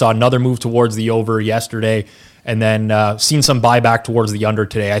 Saw another move towards the over yesterday, and then seen some buyback towards the under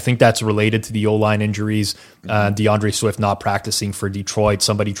today. I think that's related to the O-line injuries, DeAndre Swift not practicing for Detroit,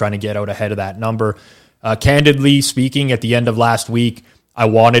 somebody trying to get out ahead of that number. Candidly speaking, at the end of last week, I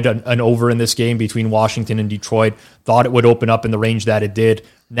wanted an over in this game between Washington and Detroit. Thought it would open up in the range that it did.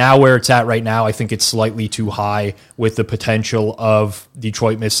 Now where it's at right now, I think it's slightly too high with the potential of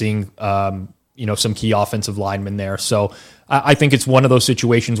Detroit missing, some key offensive linemen there. So I think it's one of those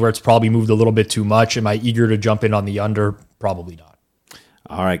situations where it's probably moved a little bit too much. Am I eager to jump in on the under? Probably not.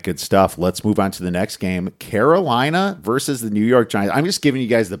 All right, good stuff. Let's move on to the next game. Carolina versus the New York Giants. I'm just giving you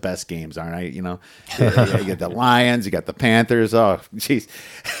guys the best games, aren't I? You got the Lions, you got the Panthers. Oh, jeez.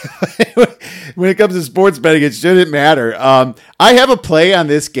 When it comes to sports betting, it shouldn't matter. I have a play on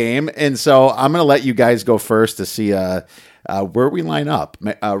this game, and so I'm going to let you guys go first to see where we line up.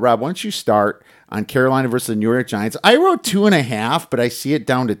 Rob, why don't you start on Carolina versus the New York Giants? I wrote 2.5, but I see it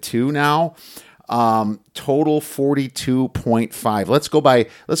down to 2 now. Total 42.5. Let's go by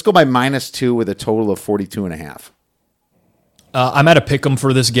 -2 with a total of 42.5. I'm at a pick'em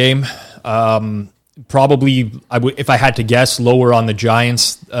for this game. Probably, if I had to guess, lower on the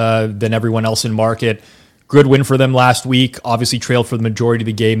Giants than everyone else in market. Good win for them last week. Obviously trailed for the majority of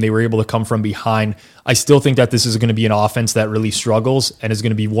the game. They were able to come from behind. I still think that this is going to be an offense that really struggles and is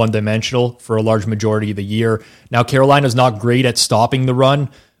going to be one-dimensional for a large majority of the year. Now, Carolina's not great at stopping the run.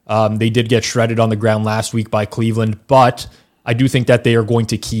 They did get shredded on the ground last week by Cleveland, but I do think that they are going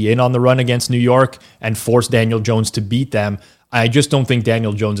to key in on the run against New York and force Daniel Jones to beat them. I just don't think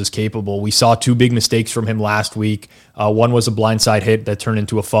Daniel Jones is capable. We saw 2 big mistakes from him last week. One was a blindside hit that turned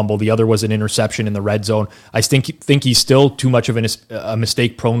into a fumble. The other was an interception in the red zone. I think he's still too much of a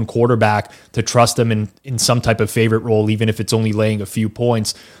mistake-prone quarterback to trust him in some type of favorite role, even if it's only laying a few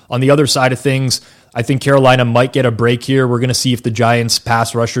points. On the other side of things, I think Carolina might get a break here. We're going to see if the Giants'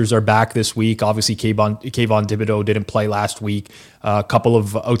 pass rushers are back this week. Obviously, Kayvon Thibodeau didn't play last week. A couple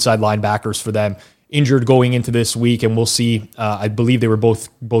of outside linebackers for them injured going into this week, and we'll see. I believe they were both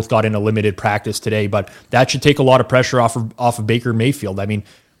got in a limited practice today, but that should take a lot of pressure off of Baker Mayfield. I mean,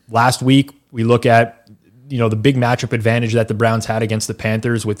 last week we look at the big matchup advantage that the Browns had against the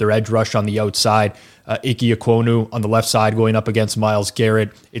Panthers with their edge rush on the outside. Ike Ekwonu on the left side going up against Myles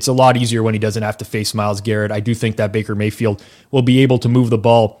Garrett. It's a lot easier when he doesn't have to face Myles Garrett. I do think that Baker Mayfield will be able to move the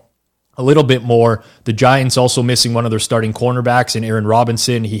ball a little bit more. The Giants also missing one of their starting cornerbacks in Aaron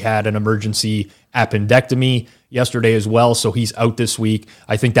Robinson. He had an emergency appendectomy yesterday as well, so he's out this week.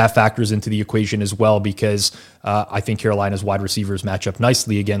 I think that factors into the equation as well because I think Carolina's wide receivers match up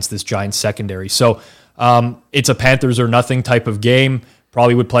nicely against this Giants secondary. So it's a Panthers or nothing type of game.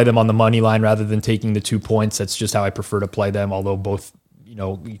 Probably would play them on the money line rather than taking the 2 points. That's just how I prefer to play them, although both,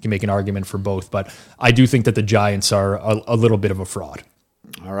 you can make an argument for both. But I do think that the Giants are a little bit of a fraud.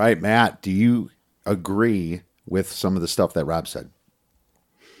 All right, Matt, do you agree with some of the stuff that Rob said.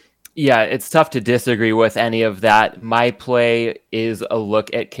 Yeah, it's tough to disagree with any of that. My play is a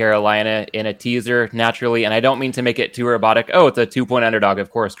look at Carolina in a teaser, naturally, and I don't mean to make it too robotic. Oh, it's a 2-point underdog,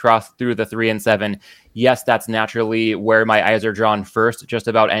 of course, cross through the 3 and 7. Yes, that's naturally where my eyes are drawn first, just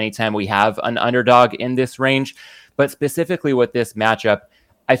about any time we have an underdog in this range. But specifically with this matchup,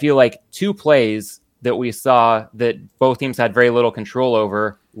 I feel like 2 plays that we saw that both teams had very little control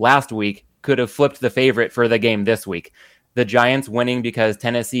over last week could have flipped the favorite for the game this week. The Giants winning because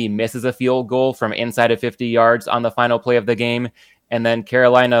Tennessee misses a field goal from inside of 50 yards on the final play of the game. And then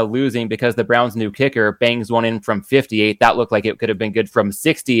Carolina losing because the Browns' new kicker bangs one in from 58. That looked like it could have been good from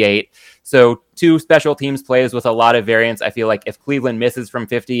 68. So 2 special teams plays with a lot of variance. I feel like if Cleveland misses from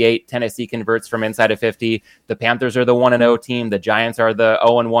 58, Tennessee converts from inside of 50. The Panthers are the 1-0 team. The Giants are the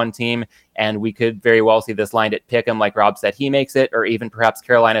 0-1 team. And we could very well see this line at pick'em, like Rob said, he makes it, or even perhaps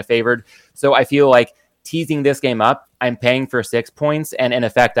Carolina favored. So I feel like teasing this game up, I'm paying for 6 points, and in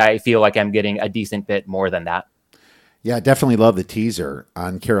effect, I feel like I'm getting a decent bit more than that. Yeah, I definitely love the teaser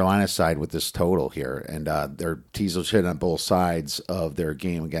on Carolina's side with this total here, and their teasers hit on both sides of their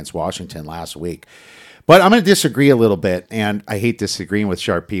game against Washington last week. But I'm going to disagree a little bit, and I hate disagreeing with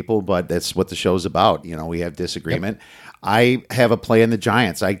sharp people, but that's what the show's about. You know, we have disagreement. Yep. I have a play in the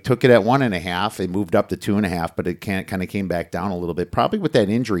Giants. I took it at 1.5. It moved up to 2.5, but it kind of came back down a little bit, probably with that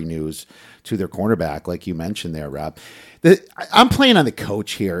injury news to their cornerback, like you mentioned there, Rob. I'm playing on the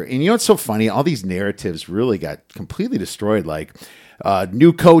coach here, and you know what's so funny? All these narratives really got completely destroyed, like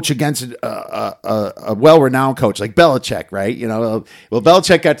new coach against a well-renowned coach like Belichick, right? You know, well,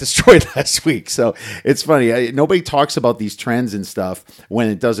 Belichick got destroyed last week, so it's funny. Nobody talks about these trends and stuff when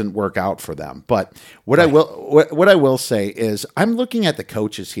it doesn't work out for them. But what I will say is, I'm looking at the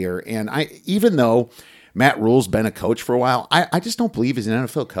coaches here, and even though Matt Rule's been a coach for a while, I just don't believe he's an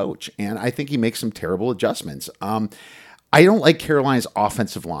NFL coach, and I think he makes some terrible adjustments. I don't like Carolina's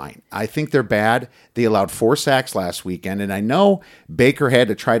offensive line. I think they're bad. They allowed 4 sacks last weekend, and I know Baker had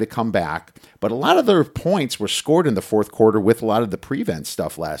to try to come back, but a lot of their points were scored in the fourth quarter with a lot of the prevent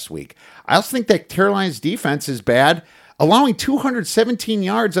stuff last week. I also think that Carolina's defense is bad, allowing 217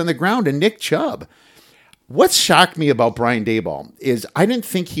 yards on the ground to Nick Chubb. What shocked me about Brian Daboll is I didn't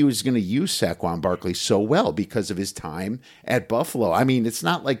think he was going to use Saquon Barkley so well because of his time at Buffalo. I mean, it's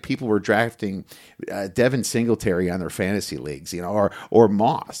not like people were drafting Devin Singletary on their fantasy leagues, you know, or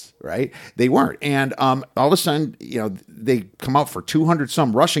Moss, right? They weren't. And all of a sudden, you know, they come out for 200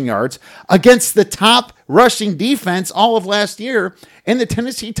 some rushing yards against the top rushing defense all of last year and the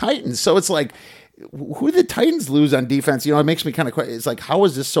Tennessee Titans. So it's like, who did the Titans lose on defense? You know, it makes me kind of question. It's like, how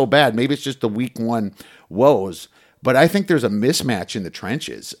is this so bad? Maybe it's just the week 1 woes, but I think there's a mismatch in the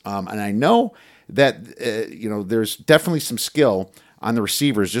trenches. And I know that, you know, there's definitely some skill on the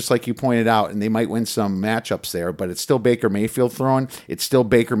receivers, just like you pointed out, and they might win some matchups there, but it's still Baker Mayfield throwing. It's still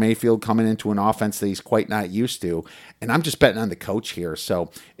Baker Mayfield coming into an offense that he's quite not used to. And I'm just betting on the coach here. So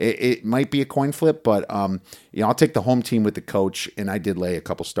it might be a coin flip, but, you know, I'll take the home team with the coach, and I did lay a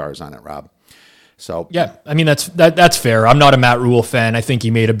couple stars on it, Rob. So yeah, I mean, that's fair. I'm not a Matt Rule fan. I think he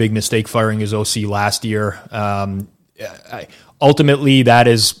made a big mistake firing his OC last year. Ultimately, that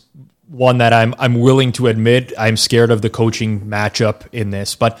is one that I'm willing to admit I'm scared of the coaching matchup in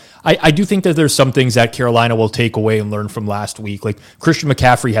this. But I do think that there's some things that Carolina will take away and learn from last week. Like Christian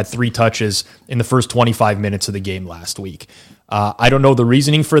McCaffrey had 3 touches in the first 25 minutes of the game last week. I don't know the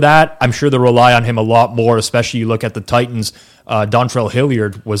reasoning for that. I'm sure they'll rely on him a lot more, especially you look at the Titans. Dontrell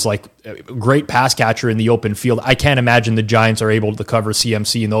Hilliard was like a great pass catcher in the open field. I can't imagine the Giants are able to cover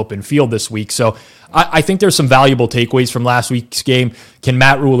CMC in the open field this week. So I think there's some valuable takeaways from last week's game. Can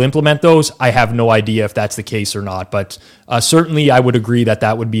Matt Rule implement those? I have no idea if that's the case or not, but certainly I would agree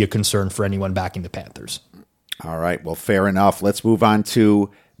that would be a concern for anyone backing the Panthers. All right, well, fair enough. Let's move on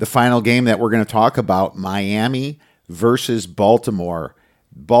to the final game that we're going to talk about, Miami versus Baltimore.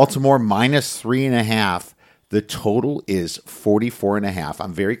 Baltimore minus 3.5. The total is 44.5.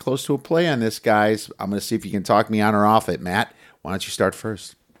 I'm very close to a play on this, guys. I'm going to see if you can talk me on or off it. Matt, why don't you start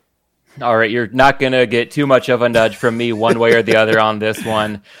first? All right, you're not going to get too much of a nudge from me one way or the other on this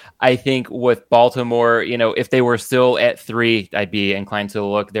one. I think with Baltimore, you know, if they were still at 3, I'd be inclined to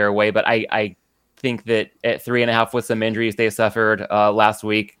look their way. But I think that at 3.5 with some injuries they suffered last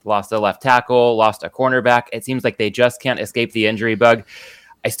week, lost a left tackle, lost a cornerback. It seems like they just can't escape the injury bug.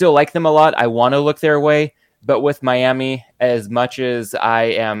 I still like them a lot. I want to look their way. But with Miami, as much as I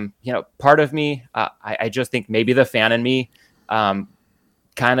am, you know, part of me, I just think maybe the fan in me kind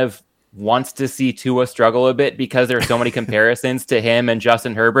of wants to see Tua struggle a bit because there are so many comparisons to him and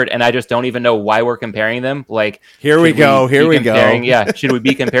Justin Herbert, and I just don't even know why we're comparing them. Like, here we go. Yeah, should we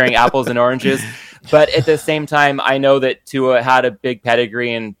be comparing apples and oranges? But at the same time, I know that Tua had a big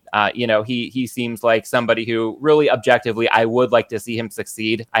pedigree, and he seems like somebody who really objectively, I would like to see him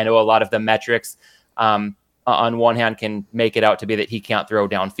succeed. I know a lot of the metrics on one hand can make it out to be that he can't throw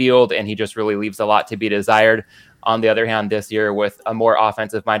downfield, and he just really leaves a lot to be desired. On the other hand, this year with a more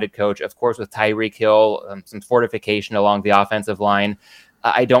offensive-minded coach, of course, with Tyreek Hill, some fortification along the offensive line,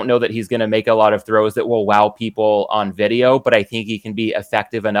 I don't know that he's going to make a lot of throws that will wow people on video, but I think he can be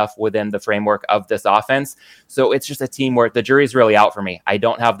effective enough within the framework of this offense. So it's just a team where the jury's really out for me. I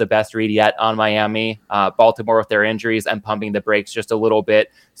don't have the best read yet on Miami. Baltimore with their injuries, I'm pumping the brakes just a little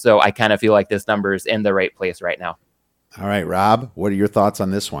bit. So I kind of feel like this number is in the right place right now. All right, Rob, what are your thoughts on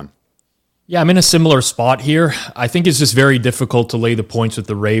this one? Yeah, I'm in a similar spot here. I think it's just very difficult to lay the points with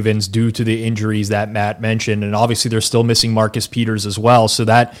the Ravens due to the injuries that Matt mentioned. And obviously they're still missing Marcus Peters as well. So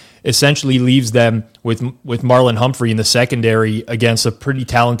that essentially leaves them with Marlon Humphrey in the secondary against a pretty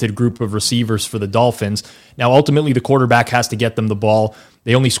talented group of receivers for the Dolphins. Now, ultimately, the quarterback has to get them the ball.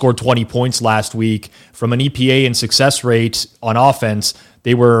 They only scored 20 points last week. From an EPA and success rate on offense,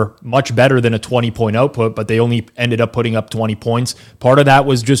 they were much better than a 20-point output, but they only ended up putting up 20 points. Part of that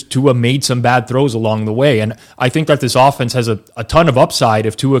was just Tua made some bad throws along the way. And I think that this offense has a ton of upside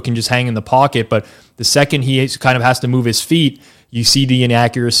if Tua can just hang in the pocket. But the second he kind of has to move his feet, you see the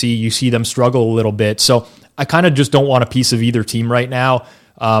inaccuracy, you see them struggle a little bit. So I kind of just don't want a piece of either team right now.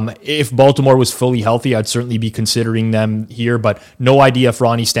 If Baltimore was fully healthy, I'd certainly be considering them here, but no idea if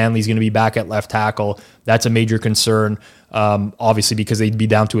Ronnie Stanley's going to be back at left tackle. That's a major concern, obviously, because they'd be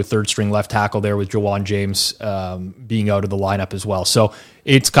down to a third-string left tackle there with Jawan James being out of the lineup as well. So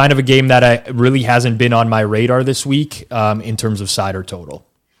it's kind of a game that really hasn't been on my radar this week in terms of side or total.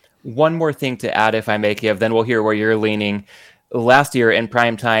 One more thing to add, if I may, Kev, then we'll hear where you're leaning. Last year in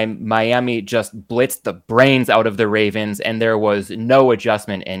primetime, Miami just blitzed the brains out of the Ravens, and there was no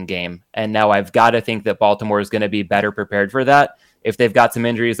adjustment in game. And now I've got to think that Baltimore is going to be better prepared for that. If they've got some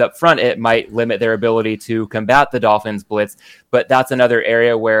injuries up front, it might limit their ability to combat the Dolphins' blitz. But that's another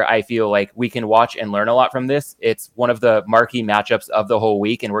area where I feel like we can watch and learn a lot from this. It's one of the marquee matchups of the whole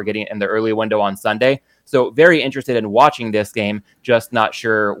week, and we're getting in the early window on Sunday. So very interested in watching this game, just not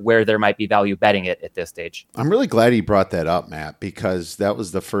sure where there might be value betting it at this stage. I'm really glad you brought that up, Matt, because that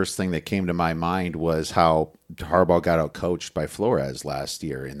was the first thing that came to my mind was how Harbaugh got outcoached by Flores last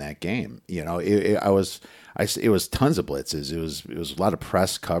year in that game. You know, it was tons of blitzes. It was a lot of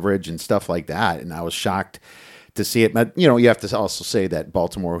press coverage and stuff like that, and I was shocked to see it. But, you know, you have to also say that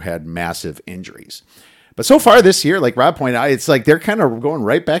Baltimore had massive injuries. But so far this year, like Rob pointed out, it's like they're kind of going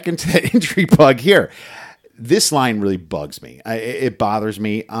right back into that injury bug here. This line really bugs me. It bothers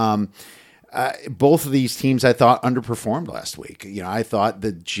me. Both of these teams, I thought, underperformed last week. You know, I thought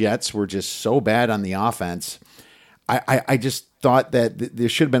the Jets were just so bad on the offense. I just thought that there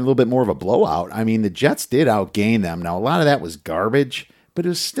should have been a little bit more of a blowout. I mean, the Jets did outgain them. Now, a lot of that was garbage, but it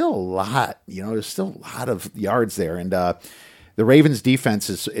was still a lot. You know, there's still a lot of yards there. And the Ravens defense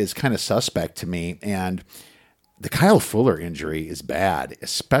is kind of suspect to me. And the Kyle Fuller injury is bad,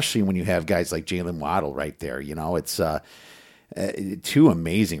 especially when you have guys like Jalen Waddle right there. You know, it's two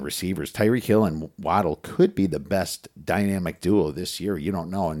amazing receivers. Tyreek Hill and Waddle could be the best dynamic duo this year. You don't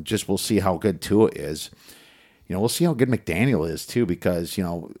know. And just we'll see how good Tua is. You know, we'll see how good McDaniel is too, because, you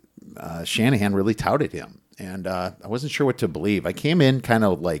know, Shanahan really touted him. And I wasn't sure what to believe. I came in kind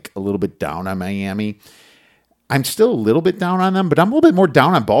of like a little bit down on Miami. I'm still a little bit down on them, but I'm a little bit more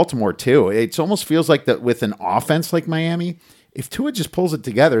down on Baltimore too. It almost feels like that with an offense like Miami, if Tua just pulls it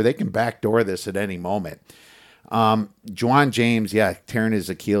together, they can backdoor this at any moment. Jawan James, tearing his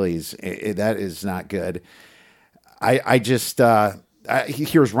Achilles. That is not good.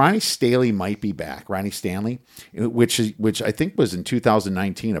 Here's Ronnie Stanley might be back. Ronnie Stanley, which I think was in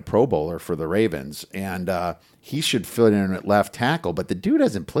 2019 a Pro Bowler for the Ravens, and he should fit in at left tackle. But the dude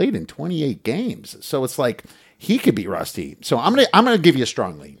hasn't played in 28 games, so it's like he could be rusty. So I'm gonna give you a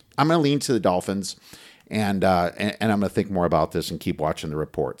strong lean. I'm gonna lean to the Dolphins, and I'm gonna think more about this and keep watching the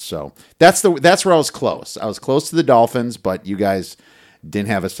reports. So that's where I was close. I was close to the Dolphins, but you guys didn't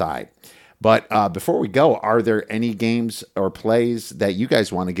have a side. But before we go, are there any games or plays that you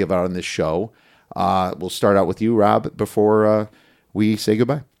guys want to give out on this show? We'll start out with you, Rob, before we say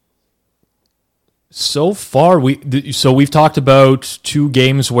goodbye. So far, we've talked about two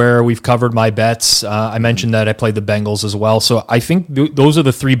games where we've covered my bets. I mentioned that I played the Bengals as well. So I think those are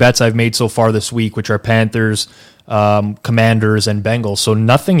the three bets I've made so far this week, which are Panthers, Commanders, and Bengals. So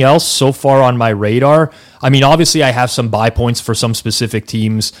nothing else so far on my radar. I mean, obviously, I have some buy points for some specific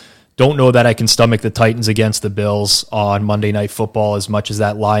teams. Don't know that I can stomach the Titans against the Bills on Monday Night Football as much as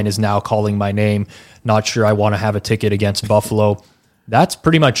that line is now calling my name. Not sure I want to have a ticket against Buffalo. That's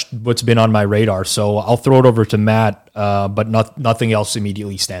pretty much what's been on my radar. So I'll throw it over to Matt, but nothing else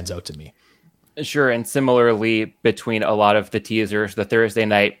immediately stands out to me. Sure, and similarly, between a lot of the teasers, the Thursday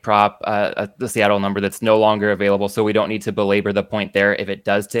night prop, the Seattle number that's no longer available, so we don't need to belabor the point there. If it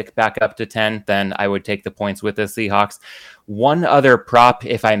does tick back up to 10, then I would take the points with the Seahawks. One other prop,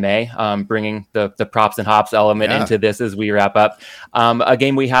 if I may, bringing the props and hops element into this as we wrap up. A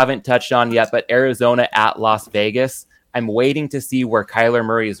game we haven't touched on yet, but Arizona at Las Vegas. I'm waiting to see where Kyler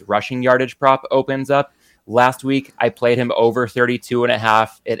Murray's rushing yardage prop opens up. Last week, I played him over 32.5.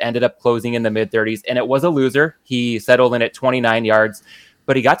 It ended up closing in the mid-30s, and it was a loser. He settled in at 29 yards,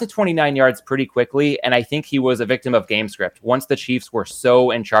 but he got to 29 yards pretty quickly, and I think he was a victim of game script. Once the Chiefs were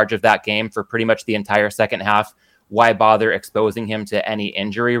so in charge of that game for pretty much the entire second half, why bother exposing him to any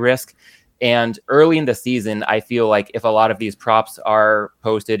injury risk? And early in the season, I feel like if a lot of these props are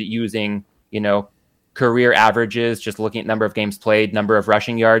posted using, career averages, just looking at number of games played, number of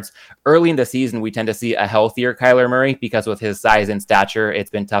rushing yards. Early in the season, we tend to see a healthier Kyler Murray because with his size and stature, it's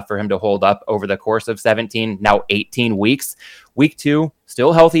been tough for him to hold up over the course of 17, now 18 weeks. Week 2,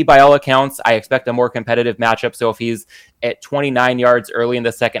 still healthy by all accounts. I expect a more competitive matchup. So if he's at 29 yards early in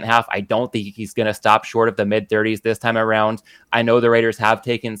the second half, I don't think he's going to stop short of the mid-30s this time around. I know the Raiders have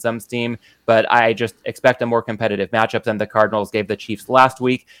taken some steam, but I just expect a more competitive matchup than the Cardinals gave the Chiefs last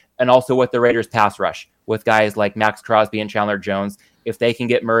week. And also with the Raiders pass rush, with guys like Max Crosby and Chandler Jones. If they can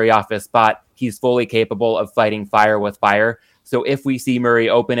get Murray off his spot, he's fully capable of fighting fire with fire. So if we see Murray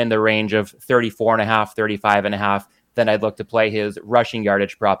open in the range of 34.5, 35.5, then I'd look to play his rushing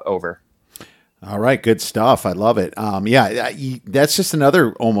yardage prop over. All right, good stuff. I love it. That's just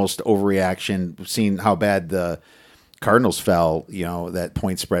another almost overreaction, seeing how bad the Cardinals fell. That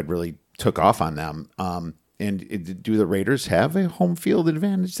point spread really took off on them. And do the Raiders have a home field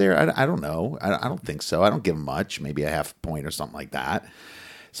advantage there? I don't know. I don't think so. I don't give them much, maybe a half point or something like that.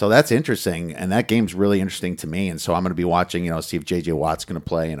 So that's interesting, and that game's really interesting to me. And so I'm going to be watching, see if J.J. Watt's going to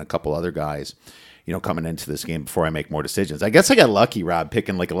play and a couple other guys, coming into this game before I make more decisions. I guess I got lucky, Rob,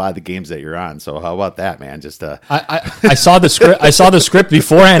 picking like a lot of the games that you're on. So how about that, man? Just I saw the script. I saw the script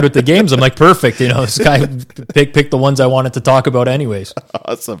beforehand with the games. I'm like, perfect. This guy picked the ones I wanted to talk about, anyways.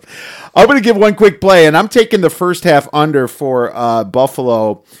 Awesome. I'm going to give one quick play, and I'm taking the first half under for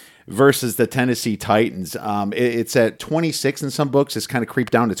Buffalo versus the Tennessee Titans. It's at 26 in some books. It's kind of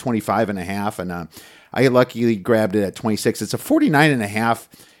creeped down to 25.5, and I luckily grabbed it at 26. It's a 49.5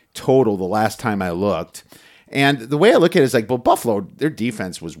 total the last time I looked. And the way I look at it is like, well, Buffalo, their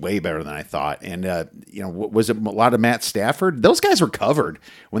defense was way better than I thought. And, was it a lot of Matt Stafford? Those guys were covered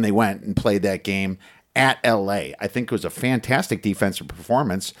when they went and played that game at L.A. I think it was a fantastic defensive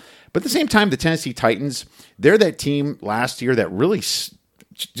performance. But at the same time, the Tennessee Titans, they're that team last year that really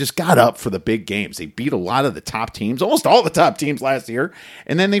just got up for the big games. They beat a lot of the top teams, almost all the top teams last year,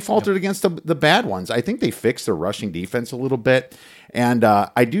 and then they faltered against the bad ones. I think they fixed their rushing defense a little bit, and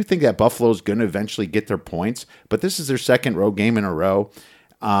I do think that Buffalo's going to eventually get their points, but this is their second road game in a row,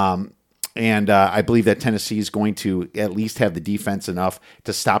 and I believe that Tennessee is going to at least have the defense enough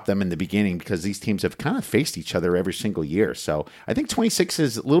to stop them in the beginning because these teams have kind of faced each other every single year. So I think 26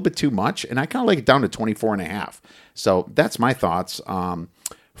 is a little bit too much, and I kind of like it down to 24.5. So that's my thoughts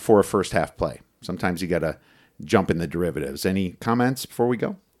for a first half play. Sometimes you got to jump in the derivatives. Any comments before we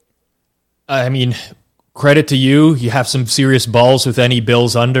go? I mean, credit to you. You have some serious balls with any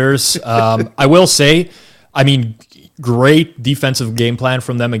Bills unders. I will say, great defensive game plan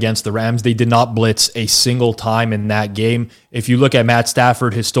from them against the Rams. They did not blitz a single time in that game. If you look at Matt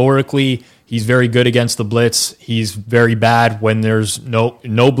Stafford historically, he's very good against the blitz. He's very bad when there's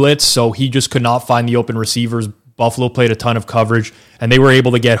no blitz. So he just could not find the open receivers. Buffalo played a ton of coverage, and they were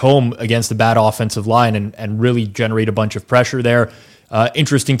able to get home against the bad offensive line and really generate a bunch of pressure there.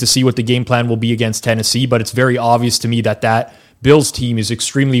 Interesting to see what the game plan will be against Tennessee, but it's very obvious to me that Bills team is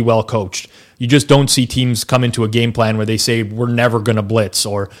extremely well coached. You just don't see teams come into a game plan where they say, we're never going to blitz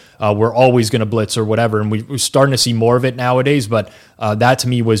or we're always going to blitz or whatever. And we're starting to see more of it nowadays, but that to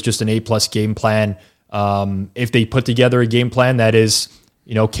me was just an A-plus game plan. If they put together a game plan that is,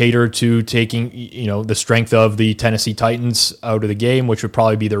 cater to taking, the strength of the Tennessee Titans out of the game, which would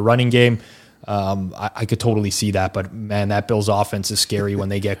probably be their running game. I could totally see that, but man, that Bills offense is scary when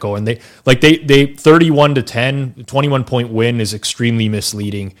they get going. They 31-10, 21-point win is extremely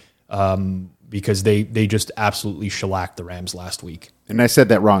misleading because they just absolutely shellacked the Rams last week. And I said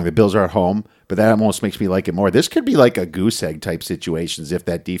that wrong. The Bills are at home, but that almost makes me like it more. This could be like a goose egg type situations if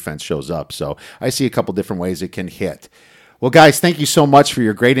that defense shows up. So I see a couple different ways it can hit. Well, guys, thank you so much for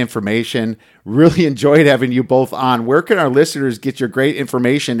your great information. Really enjoyed having you both on. Where can our listeners get your great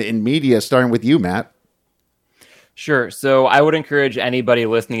information in media, starting with you, Matt? Sure. So I would encourage anybody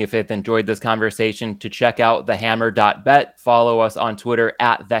listening, if they've enjoyed this conversation, to check out thehammer.bet. Follow us on Twitter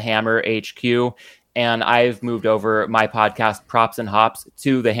at thehammerhq. And I've moved over my podcast, Props and Hops,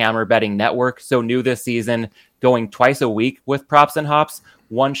 to the Hammer Betting Network. So new this season, going twice a week with Props and Hops.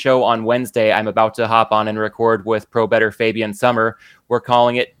 One show on Wednesday, I'm about to hop on and record with pro bettor Fabian Summer. We're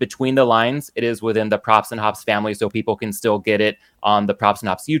calling it Between the Lines. It is within the Props and Hops family, so people can still get it on the Props and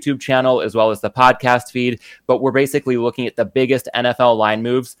Hops YouTube channel as well as the podcast feed. But we're basically looking at the biggest NFL line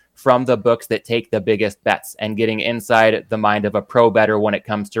moves from the books that take the biggest bets and getting inside the mind of a pro bettor when it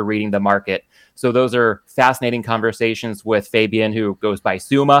comes to reading the market. So those are fascinating conversations with Fabian, who goes by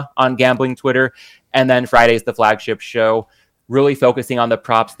Suma on gambling Twitter. And then Friday's the flagship show, really focusing on the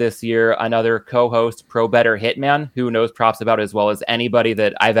props this year. Another co-host, pro bettor Hitman, who knows props about as well as anybody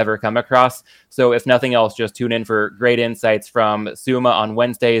that I've ever come across. So if nothing else, just tune in for great insights from Suma on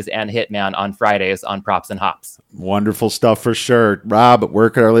Wednesdays and Hitman on Fridays on Props and Hops. Wonderful stuff for sure. Rob, where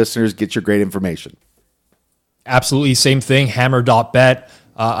can our listeners get your great information? Absolutely. Same thing. Hammer.bet.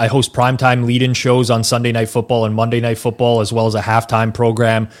 I host primetime lead-in shows on Sunday Night Football and Monday Night Football, as well as a halftime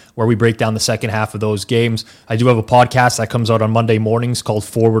program where we break down the second half of those games. I do have a podcast that comes out on Monday mornings called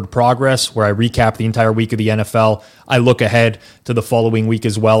Forward Progress, where I recap the entire week of the NFL. I look ahead to the following week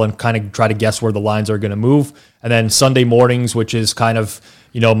as well and kind of try to guess where the lines are going to move. And then Sunday mornings, which is kind of,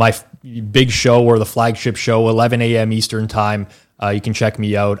 my big show or the flagship show, 11 a.m. Eastern time. You can check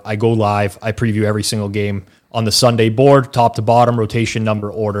me out. I go live. I preview every single game on the Sunday board, top to bottom, rotation,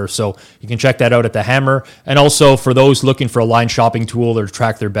 number, order. So you can check that out at the Hammer. And also for those looking for a line shopping tool or to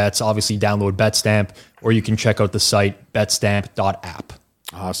track their bets, obviously download BetStamp, or you can check out the site betstamp.app.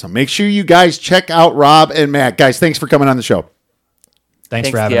 Awesome. Make sure you guys check out Rob and Matt. Guys, thanks for coming on the show. Thanks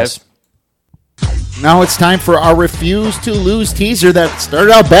for having us. Now it's time for our refuse to lose teaser that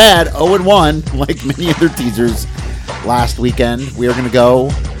started out bad, 0-1, like many other teasers last weekend. We are going to go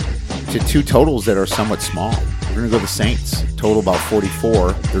to two totals that are somewhat small. We're going to go the Saints, total about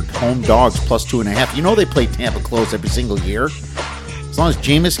 44. They're home dogs, plus 2.5. You know they play Tampa close every single year. As long as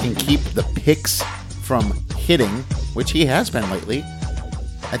Jameis can keep the picks from hitting, which he has been lately,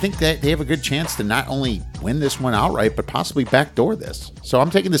 I think that they have a good chance to not only win this one outright, but possibly backdoor this. So I'm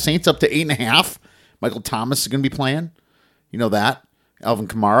taking the Saints up to 8.5. Michael Thomas is going to be playing. You know that. Alvin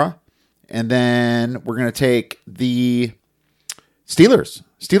Kamara. And then we're going to take the Steelers.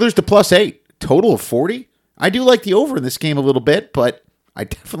 Steelers to plus 8. Total of 40. I do like the over in this game a little bit, but I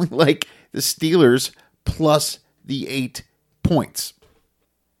definitely like the Steelers plus the 8 points.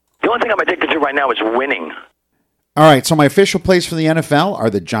 The only thing I'm addicted to right now is winning. All right, so my official plays for the NFL are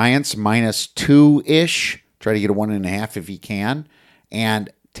the Giants minus 2-ish. Try to get a 1.5 if you can. And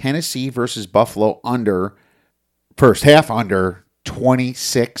Tennessee versus Buffalo under, first half under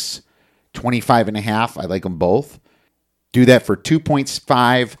 26, 25.5. I like them both. Do that for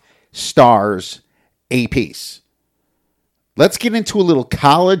 2.5 stars a piece. Let's get into a little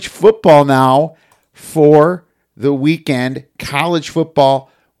college football now for the weekend. College football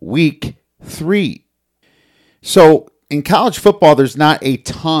week 3. So in college football, there's not a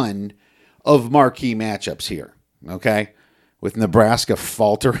ton of marquee matchups here, okay? With Nebraska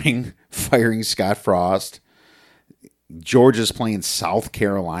faltering, firing Scott Frost. Georgia's playing South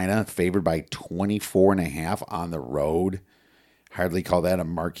Carolina, favored by 24.5 on the road. Hardly call that a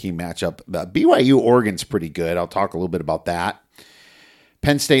marquee matchup. BYU Oregon's pretty good. I'll talk a little bit about that.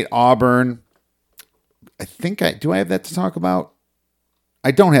 Penn State Auburn. Do I have that to talk about?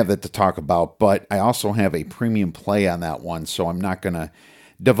 I don't have that to talk about, but I also have a premium play on that one, so I'm not going to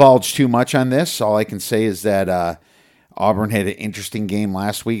divulge too much on this. All I can say is that Auburn had an interesting game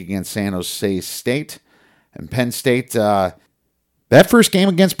last week against San Jose State. And Penn State, that first game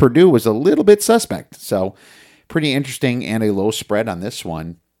against Purdue was a little bit suspect. So pretty interesting and a low spread on this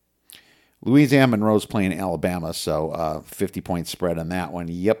one. Louisiana Monroe's playing Alabama, so 50-point spread on that one.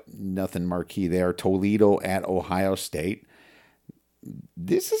 Yep, nothing marquee there. Toledo at Ohio State.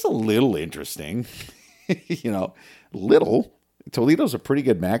 This is a little interesting. Little. Toledo's a pretty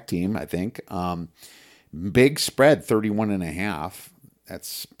good MAC team, I think. Big spread, 31.5.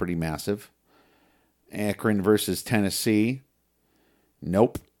 That's pretty massive. Akron versus Tennessee.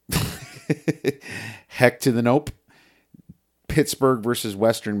 Nope. Heck to the nope. Pittsburgh versus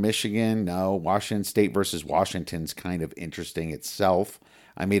Western Michigan. No. Washington State versus Washington's kind of interesting itself.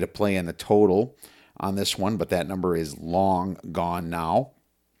 I made a play in the total on this one, but that number is long gone now.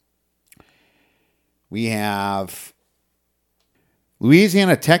 We have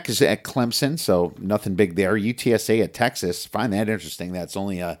Louisiana Tech is at Clemson, so nothing big there. UTSA at Texas. Find that interesting. That's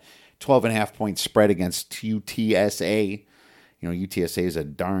only a 12.5-point spread against UTSA. UTSA is a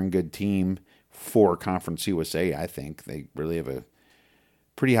darn good team for Conference USA, I think. They really have a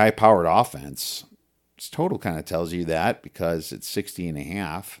pretty high-powered offense. This total kind of tells you that because it's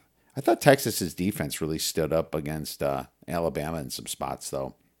 60.5. I thought Texas's defense really stood up against Alabama in some spots,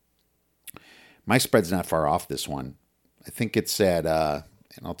 though. My spread's not far off this one. I think it's at, and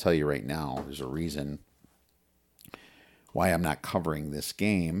I'll tell you right now, there's a reason why I'm not covering this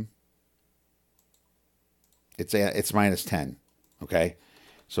game. It's minus 10, okay?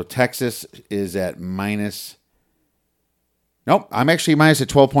 So Texas is at minus... Nope, I'm actually minus at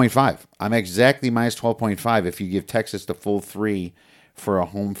 12.5. I'm exactly minus 12.5 if you give Texas the full 3 for a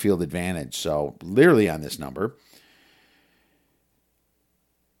home field advantage. So literally on this number.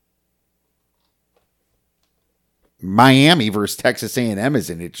 Miami versus Texas A&M is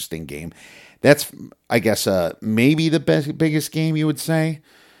an interesting game. That's, I guess, maybe the biggest game you would say.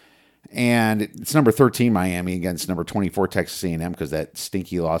 And it's number 13 Miami against number 24 Texas A&M because that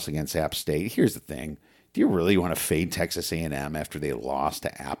stinky loss against App State. Here's the thing. Do you really want to fade Texas A&M after they lost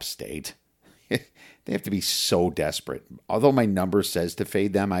to App State? They have to be so desperate. Although my number says to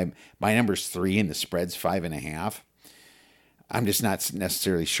fade them, my number's 3 and the spread's 5.5. I'm just not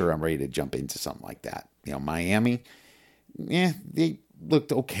necessarily sure I'm ready to jump into something like that. You know, Miami, they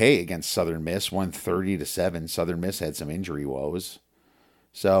looked okay against Southern Miss, 130-7. Southern Miss had some injury woes.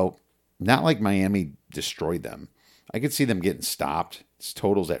 So, not like Miami destroyed them. I could see them getting stopped. Its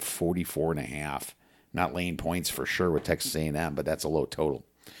total's at 44.5. Not laying points for sure with Texas A&M, but that's a low total.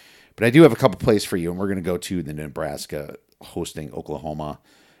 But I do have a couple plays for you, and we're going to go to the Nebraska hosting Oklahoma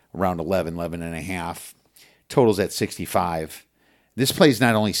around 11.5. Total's at 65. This play is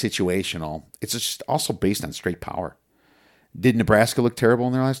not only situational, it's just also based on straight power. Did Nebraska look terrible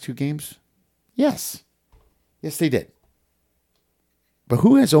in their last 2 games? Yes. Yes, they did. But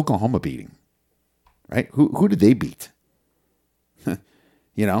who has Oklahoma beating? Right? Who did they beat?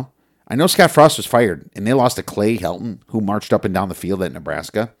 You know? I know Scott Frost was fired, and they lost to Clay Helton, who marched up and down the field at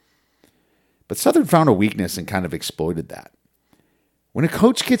Nebraska. But Southern found a weakness and kind of exploited that. When a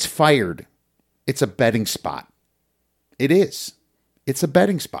coach gets fired, it's a betting spot. It is. It's a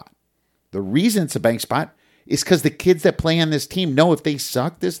betting spot. The reason it's a betting spot is because the kids that play on this team know if they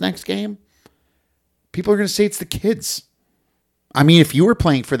suck this next game, people are going to say it's the kids. I mean, if you were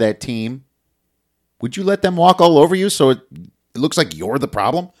playing for that team, would you let them walk all over you so it looks like you're the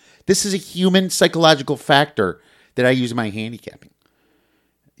problem? This is a human psychological factor that I use in my handicapping.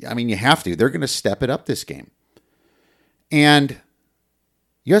 I mean, you have to. They're going to step it up this game. And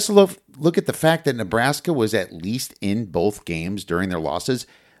you also look at the fact that Nebraska was at least in both games during their losses.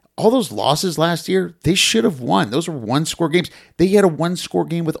 All those losses last year, they should have won. Those were one-score games. They had a one-score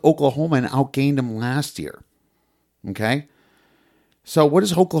game with Oklahoma and outgained them last year. Okay? So what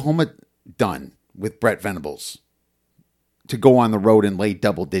has Oklahoma done with Brett Venables to go on the road and lay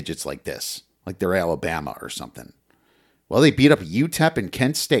double digits like this, like they're Alabama or something? Well, they beat up UTEP and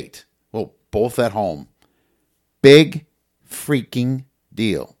Kent State. Well, both at home. Big freaking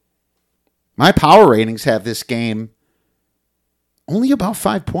deal. My power ratings have this game only about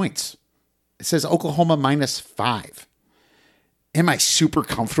 5 points. It says Oklahoma -5. Am I super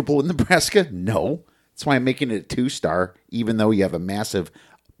comfortable in Nebraska? No. That's why I'm making it a 2-star, even though you have a massive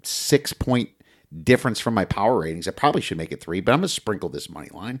 6-point difference from my power ratings. I probably should make it 3, but I'm going to sprinkle this money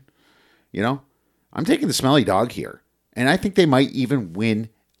line. You know, I'm taking the smelly dog here, and I think they might even win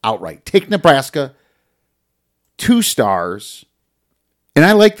outright. Take Nebraska, 2 stars, and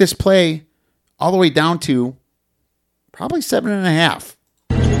I like this play all the way down to probably 7.5.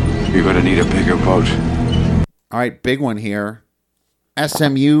 You're going to need a bigger boat. All right, big one here.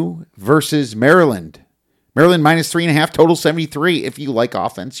 SMU versus Maryland. Maryland -3.5, total 73. If you like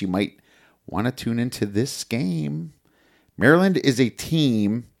offense, you might want to tune into this game. Maryland is a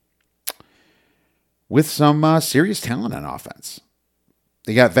team with some serious talent on offense.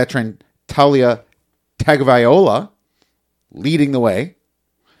 They got veteran Talia Tagovailoa leading the way.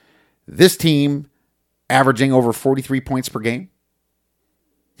 This team averaging over 43 points per game.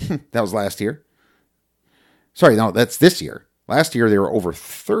 That was last year. Sorry, no, that's this year. Last year they were over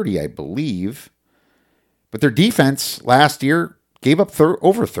 30, I believe. But their defense last year gave up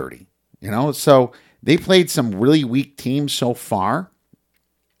over 30. You know, so they played some really weak teams so far.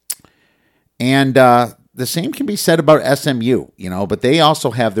 And the same can be said about SMU, you know, but they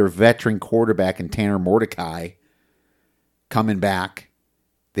also have their veteran quarterback in Tanner Mordecai coming back.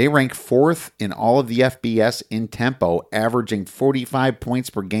 They rank 4th in all of the FBS in tempo, averaging 45 points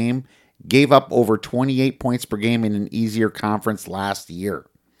per game, gave up over 28 points per game in an easier conference last year.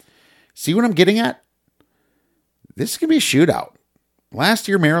 See what I'm getting at? This could be a shootout. Last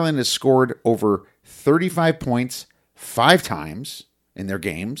year, Maryland has scored over 35 points 5 times in their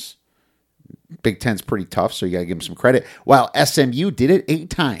games. Big Ten's pretty tough, so you got to give them some credit. While SMU did it 8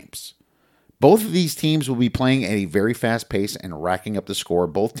 times. Both of these teams will be playing at a very fast pace and racking up the score.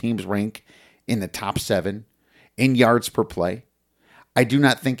 Both teams rank in the top 7 in yards per play. I do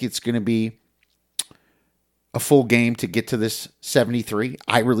not think it's going to be a full game to get to this 73.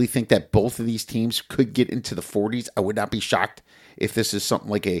 I really think that both of these teams could get into the 40s. I would not be shocked if this is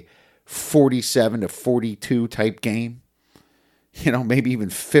something like a 47 to 42 type game. Maybe even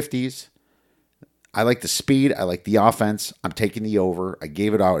 50s. I like the speed. I like the offense. I'm taking the over. I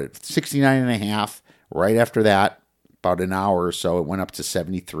gave it out at 69.5. Right after that, about an hour or so, it went up to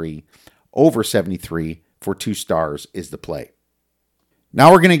 73. Over 73 for 2 stars is the play.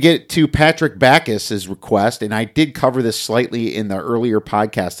 Now we're going to get to Patrick Backus's request, and I did cover this slightly in the earlier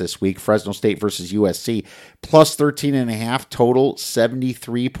podcast this week. Fresno State versus USC, plus 13.5, total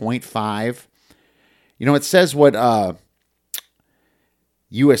 73.5. It says what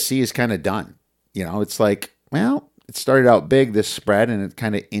USC is kind of done. It's like, well, it started out big, this spread, and it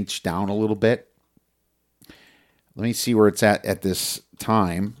kind of inched down a little bit. Let me see where it's at this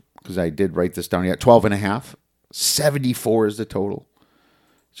time, because I did write this down. 12.5. 74 is the total.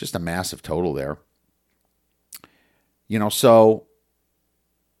 It's just a massive total there. So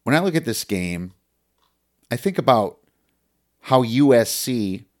when I look at this game, I think about how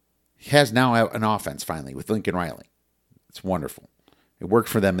USC has now an offense finally with Lincoln Riley. It's wonderful. It worked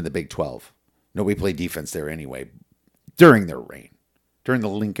for them in the Big 12. Nobody played defense there anyway during their reign, during the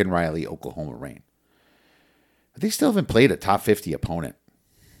Lincoln Riley Oklahoma reign. But they still haven't played a top 50 opponent.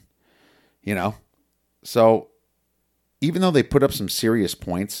 So even though they put up some serious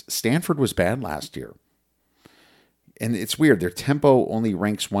points, Stanford was bad last year. And it's weird. Their tempo only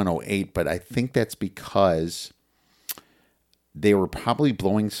ranks 108, but I think that's because they were probably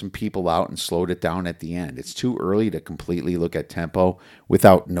blowing some people out and slowed it down at the end. It's too early to completely look at tempo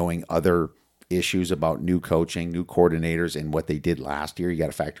without knowing other issues about new coaching, new coordinators, and what they did last year. You got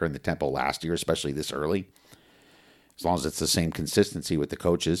to factor in the tempo last year, especially this early, as long as it's the same consistency with the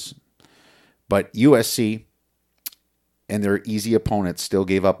coaches. But USC and their easy opponents still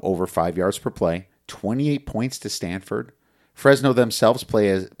gave up over 5 yards per play, 28 points to Stanford. Fresno themselves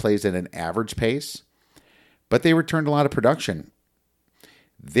plays at an average pace, but they returned a lot of production.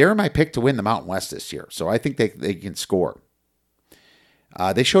 They're my pick to win the Mountain West this year, so I think they can score.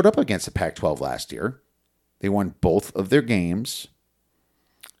 They showed up against the Pac-12 last year. They won both of their games.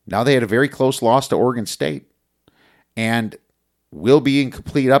 Now they had a very close loss to Oregon State, and will be in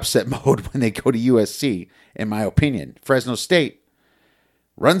complete upset mode when they go to USC, in my opinion. Fresno State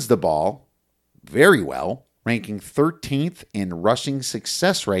runs the ball very well, ranking 13th in rushing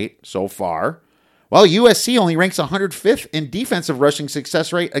success rate so far, while USC only ranks 105th in defensive rushing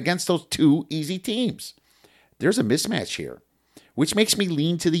success rate against those 2 easy teams. There's a mismatch here, which makes me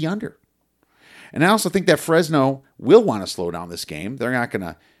lean to the under. And I also think that Fresno will want to slow down this game. They're not going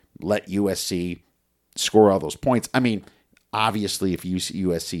to let USC score all those points. I mean, obviously, if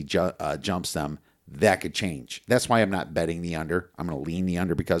USC jumps them, that could change. That's why I'm not betting the under. I'm going to lean the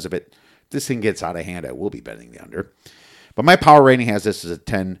under because of it. If this thing gets out of hand, I will be betting the under. But my power rating has this as a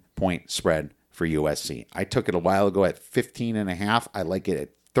 10-point spread for USC. I took it a while ago at 15.5. I like it at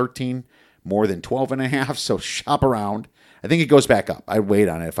 13, more than 12.5. So shop around. I think it goes back up. I'd wait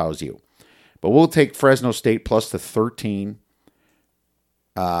on it if I was you. But we'll take Fresno State plus the 13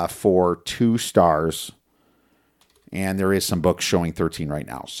 for 2 stars. And there is some books showing 13 right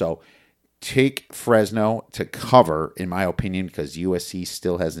now. So take Fresno to cover, in my opinion, because USC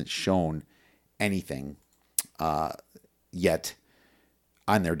still hasn't shown anything yet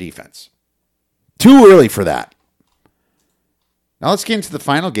on their defense. Too early for that. Now let's get into the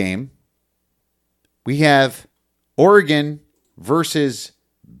final game. We have Oregon versus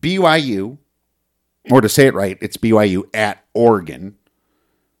BYU. Or to say it right, it's BYU at Oregon.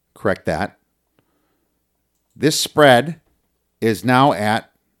 Correct that. This spread is now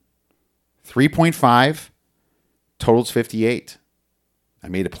at 3.5. Totals 58. I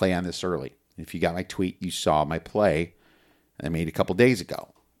made a play on this early. If you got my tweet, you saw my play I made a couple days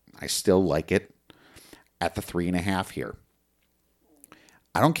ago. I still like it at the 3.5 here.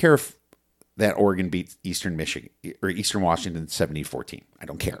 I don't care if that Oregon beats Eastern Michigan or Eastern Washington 70-14. I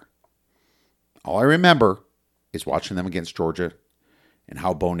don't care. All I remember is watching them against Georgia and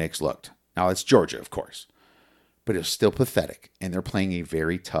how Bo Nix looked. Now, it's Georgia, of course, but it was still pathetic, and they're playing a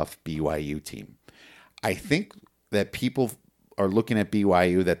very tough BYU team. I think that people are looking at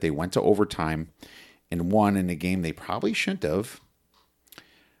BYU that they went to overtime and won in a game they probably shouldn't have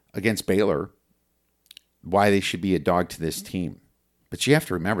against Baylor, why they should be a dog to this team. But you have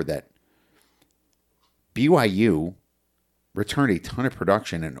to remember that BYU returned a ton of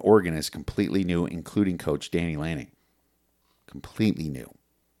production, and Oregon is completely new, including coach Danny Lanning. Completely new.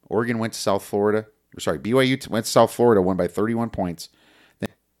 Oregon went to South Florida. BYU went to South Florida, won by 31 points,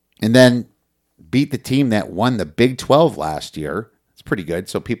 and then beat the team that won the Big 12 last year. It's pretty good.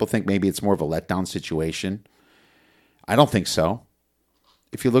 So people think maybe it's more of a letdown situation. I don't think so.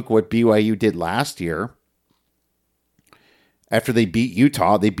 If you look what BYU did last year, after they beat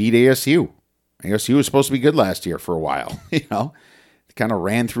Utah, they beat ASU. ASU was supposed to be good last year for a while. They kind of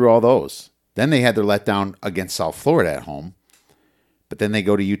ran through all those. Then they had their letdown against South Florida at home. But then they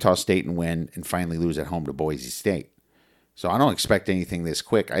go to Utah State and win and finally lose at home to Boise State. So I don't expect anything this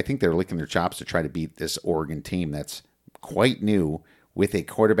quick. I think they're licking their chops to try to beat this Oregon team that's quite new with a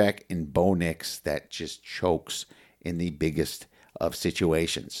quarterback in Bo Nix that just chokes in the biggest of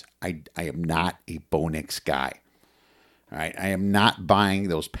situations. I am not a Bo Nix guy. All right, I am not buying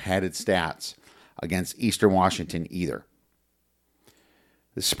those padded stats against Eastern Washington either.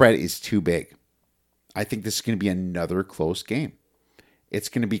 The spread is too big. I think this is going to be another close game. It's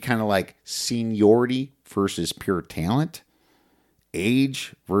going to be kind of like seniority versus pure talent,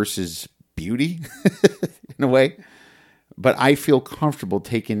 age versus beauty in a way. But I feel comfortable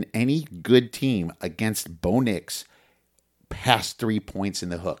taking any good team against Bo Nix past 3 points in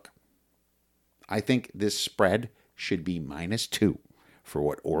the hook. I think this spread should be -2 for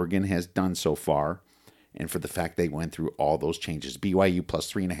what Oregon has done so far and for the fact they went through all those changes. BYU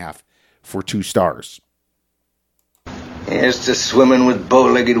plus 3.5 for 2 stars. Here's to swimming with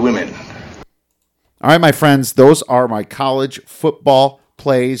bow-legged women. All right, my friends, those are my college football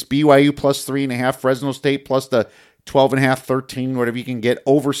plays. BYU plus 3.5, Fresno State plus the 12.5, 13, whatever you can get.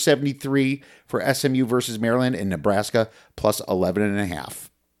 Over 73 for SMU versus Maryland, and Nebraska plus 11.5.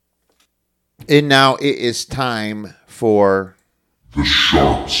 And now it is time for The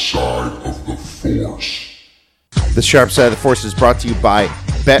Sharp Side of the Force. The Sharp Side of the Force is brought to you by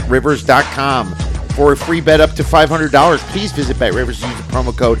BetRivers.com. For a free bet up to $500, please visit BetRivers and use the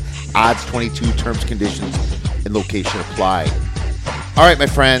promo code ODDS22. Terms, conditions, and location apply. All right, my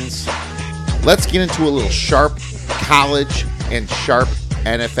friends, let's get into a little sharp college and sharp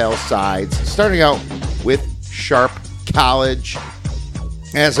NFL sides. Starting out with sharp college.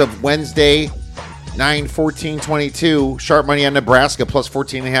 As of Wednesday, 9/14/22, sharp money on Nebraska, plus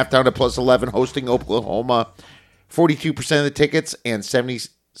 14.5 down to plus 11, hosting Oklahoma. 42% of the tickets and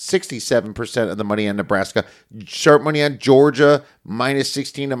 67% of the money on Nebraska. Sharp money on Georgia,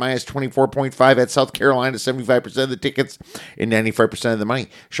 -16 to -24.5 at South Carolina, 75% of the tickets and 95% of the money.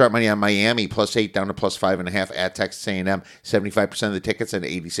 Sharp money on Miami, +8 down to +5.5 at Texas A&M, 75% of the tickets and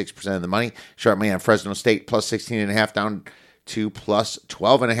 86% of the money. Sharp money on Fresno State, +16.5 down to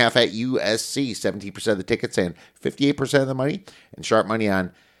 +12.5 at USC, 17% of the tickets and 58% of the money. And sharp money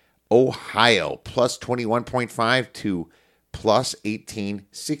on Ohio, +21.5 to +18,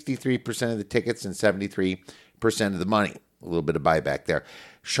 63% of the tickets and 73% of the money. A little bit of buyback there.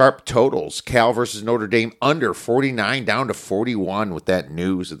 Sharp totals, Cal versus Notre Dame, under 49 down to 41 with that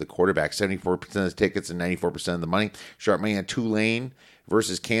news of the quarterback, 74% of the tickets and 94% of the money. Sharp money on Tulane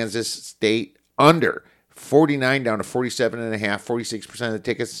versus Kansas State, under 49 down to 47.5, 46% of the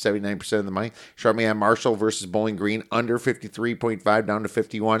tickets and 79% of the money. Sharp money on Marshall versus Bowling Green, under 53.5 down to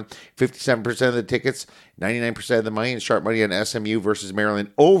 51, 57% of the tickets, 99% of the money. And sharp money on SMU versus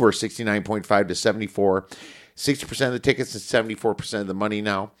Maryland, over 69.5 to 74, 60% of the tickets and 74% of the money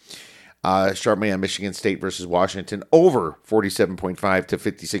now. Sharp money on Michigan State versus Washington, over 47.5 to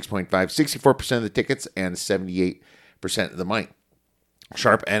 56.5, 64% of the tickets and 78% of the money.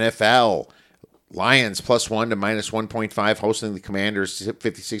 Sharp NFL, Lions +1 to -1.5, hosting the Commanders,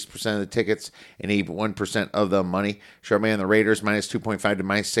 56% of the tickets and 81% of the money. Sharp money on the Raiders, -2.5 to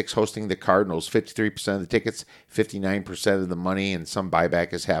 -6, hosting the Cardinals, 53% of the tickets, 59% of the money, and some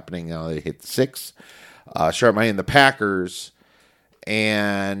buyback is happening now. They hit 6. Sharp money on the Packers,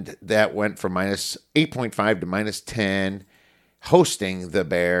 and that went from -8.5 to -10, hosting the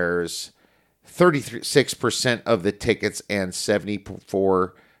Bears, 36% of the tickets and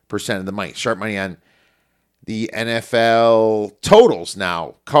 74% of the money. Sharp money on the NFL totals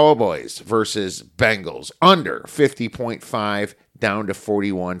now. Cowboys versus Bengals, under 50.5 down to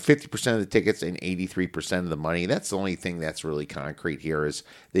 41, 50% of the tickets and 83% of the money. That's the only thing that's really concrete here is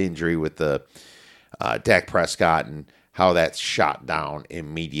the injury with the Dak Prescott and how that's shot down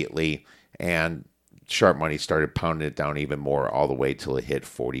immediately. And sharp money started pounding it down even more all the way till it hit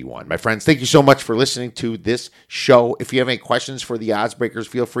 41. My friends, thank you so much for listening to this show. If you have any questions for the Oddsbreakers,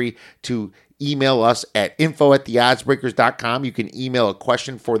 feel free to email us at info@theoddsbreakers.com. You can email a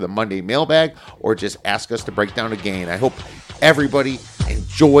question for the Monday mailbag or just ask us to break down a game. I hope everybody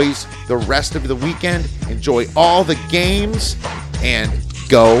enjoys the rest of the weekend. Enjoy all the games and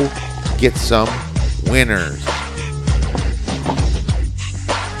go get some winners.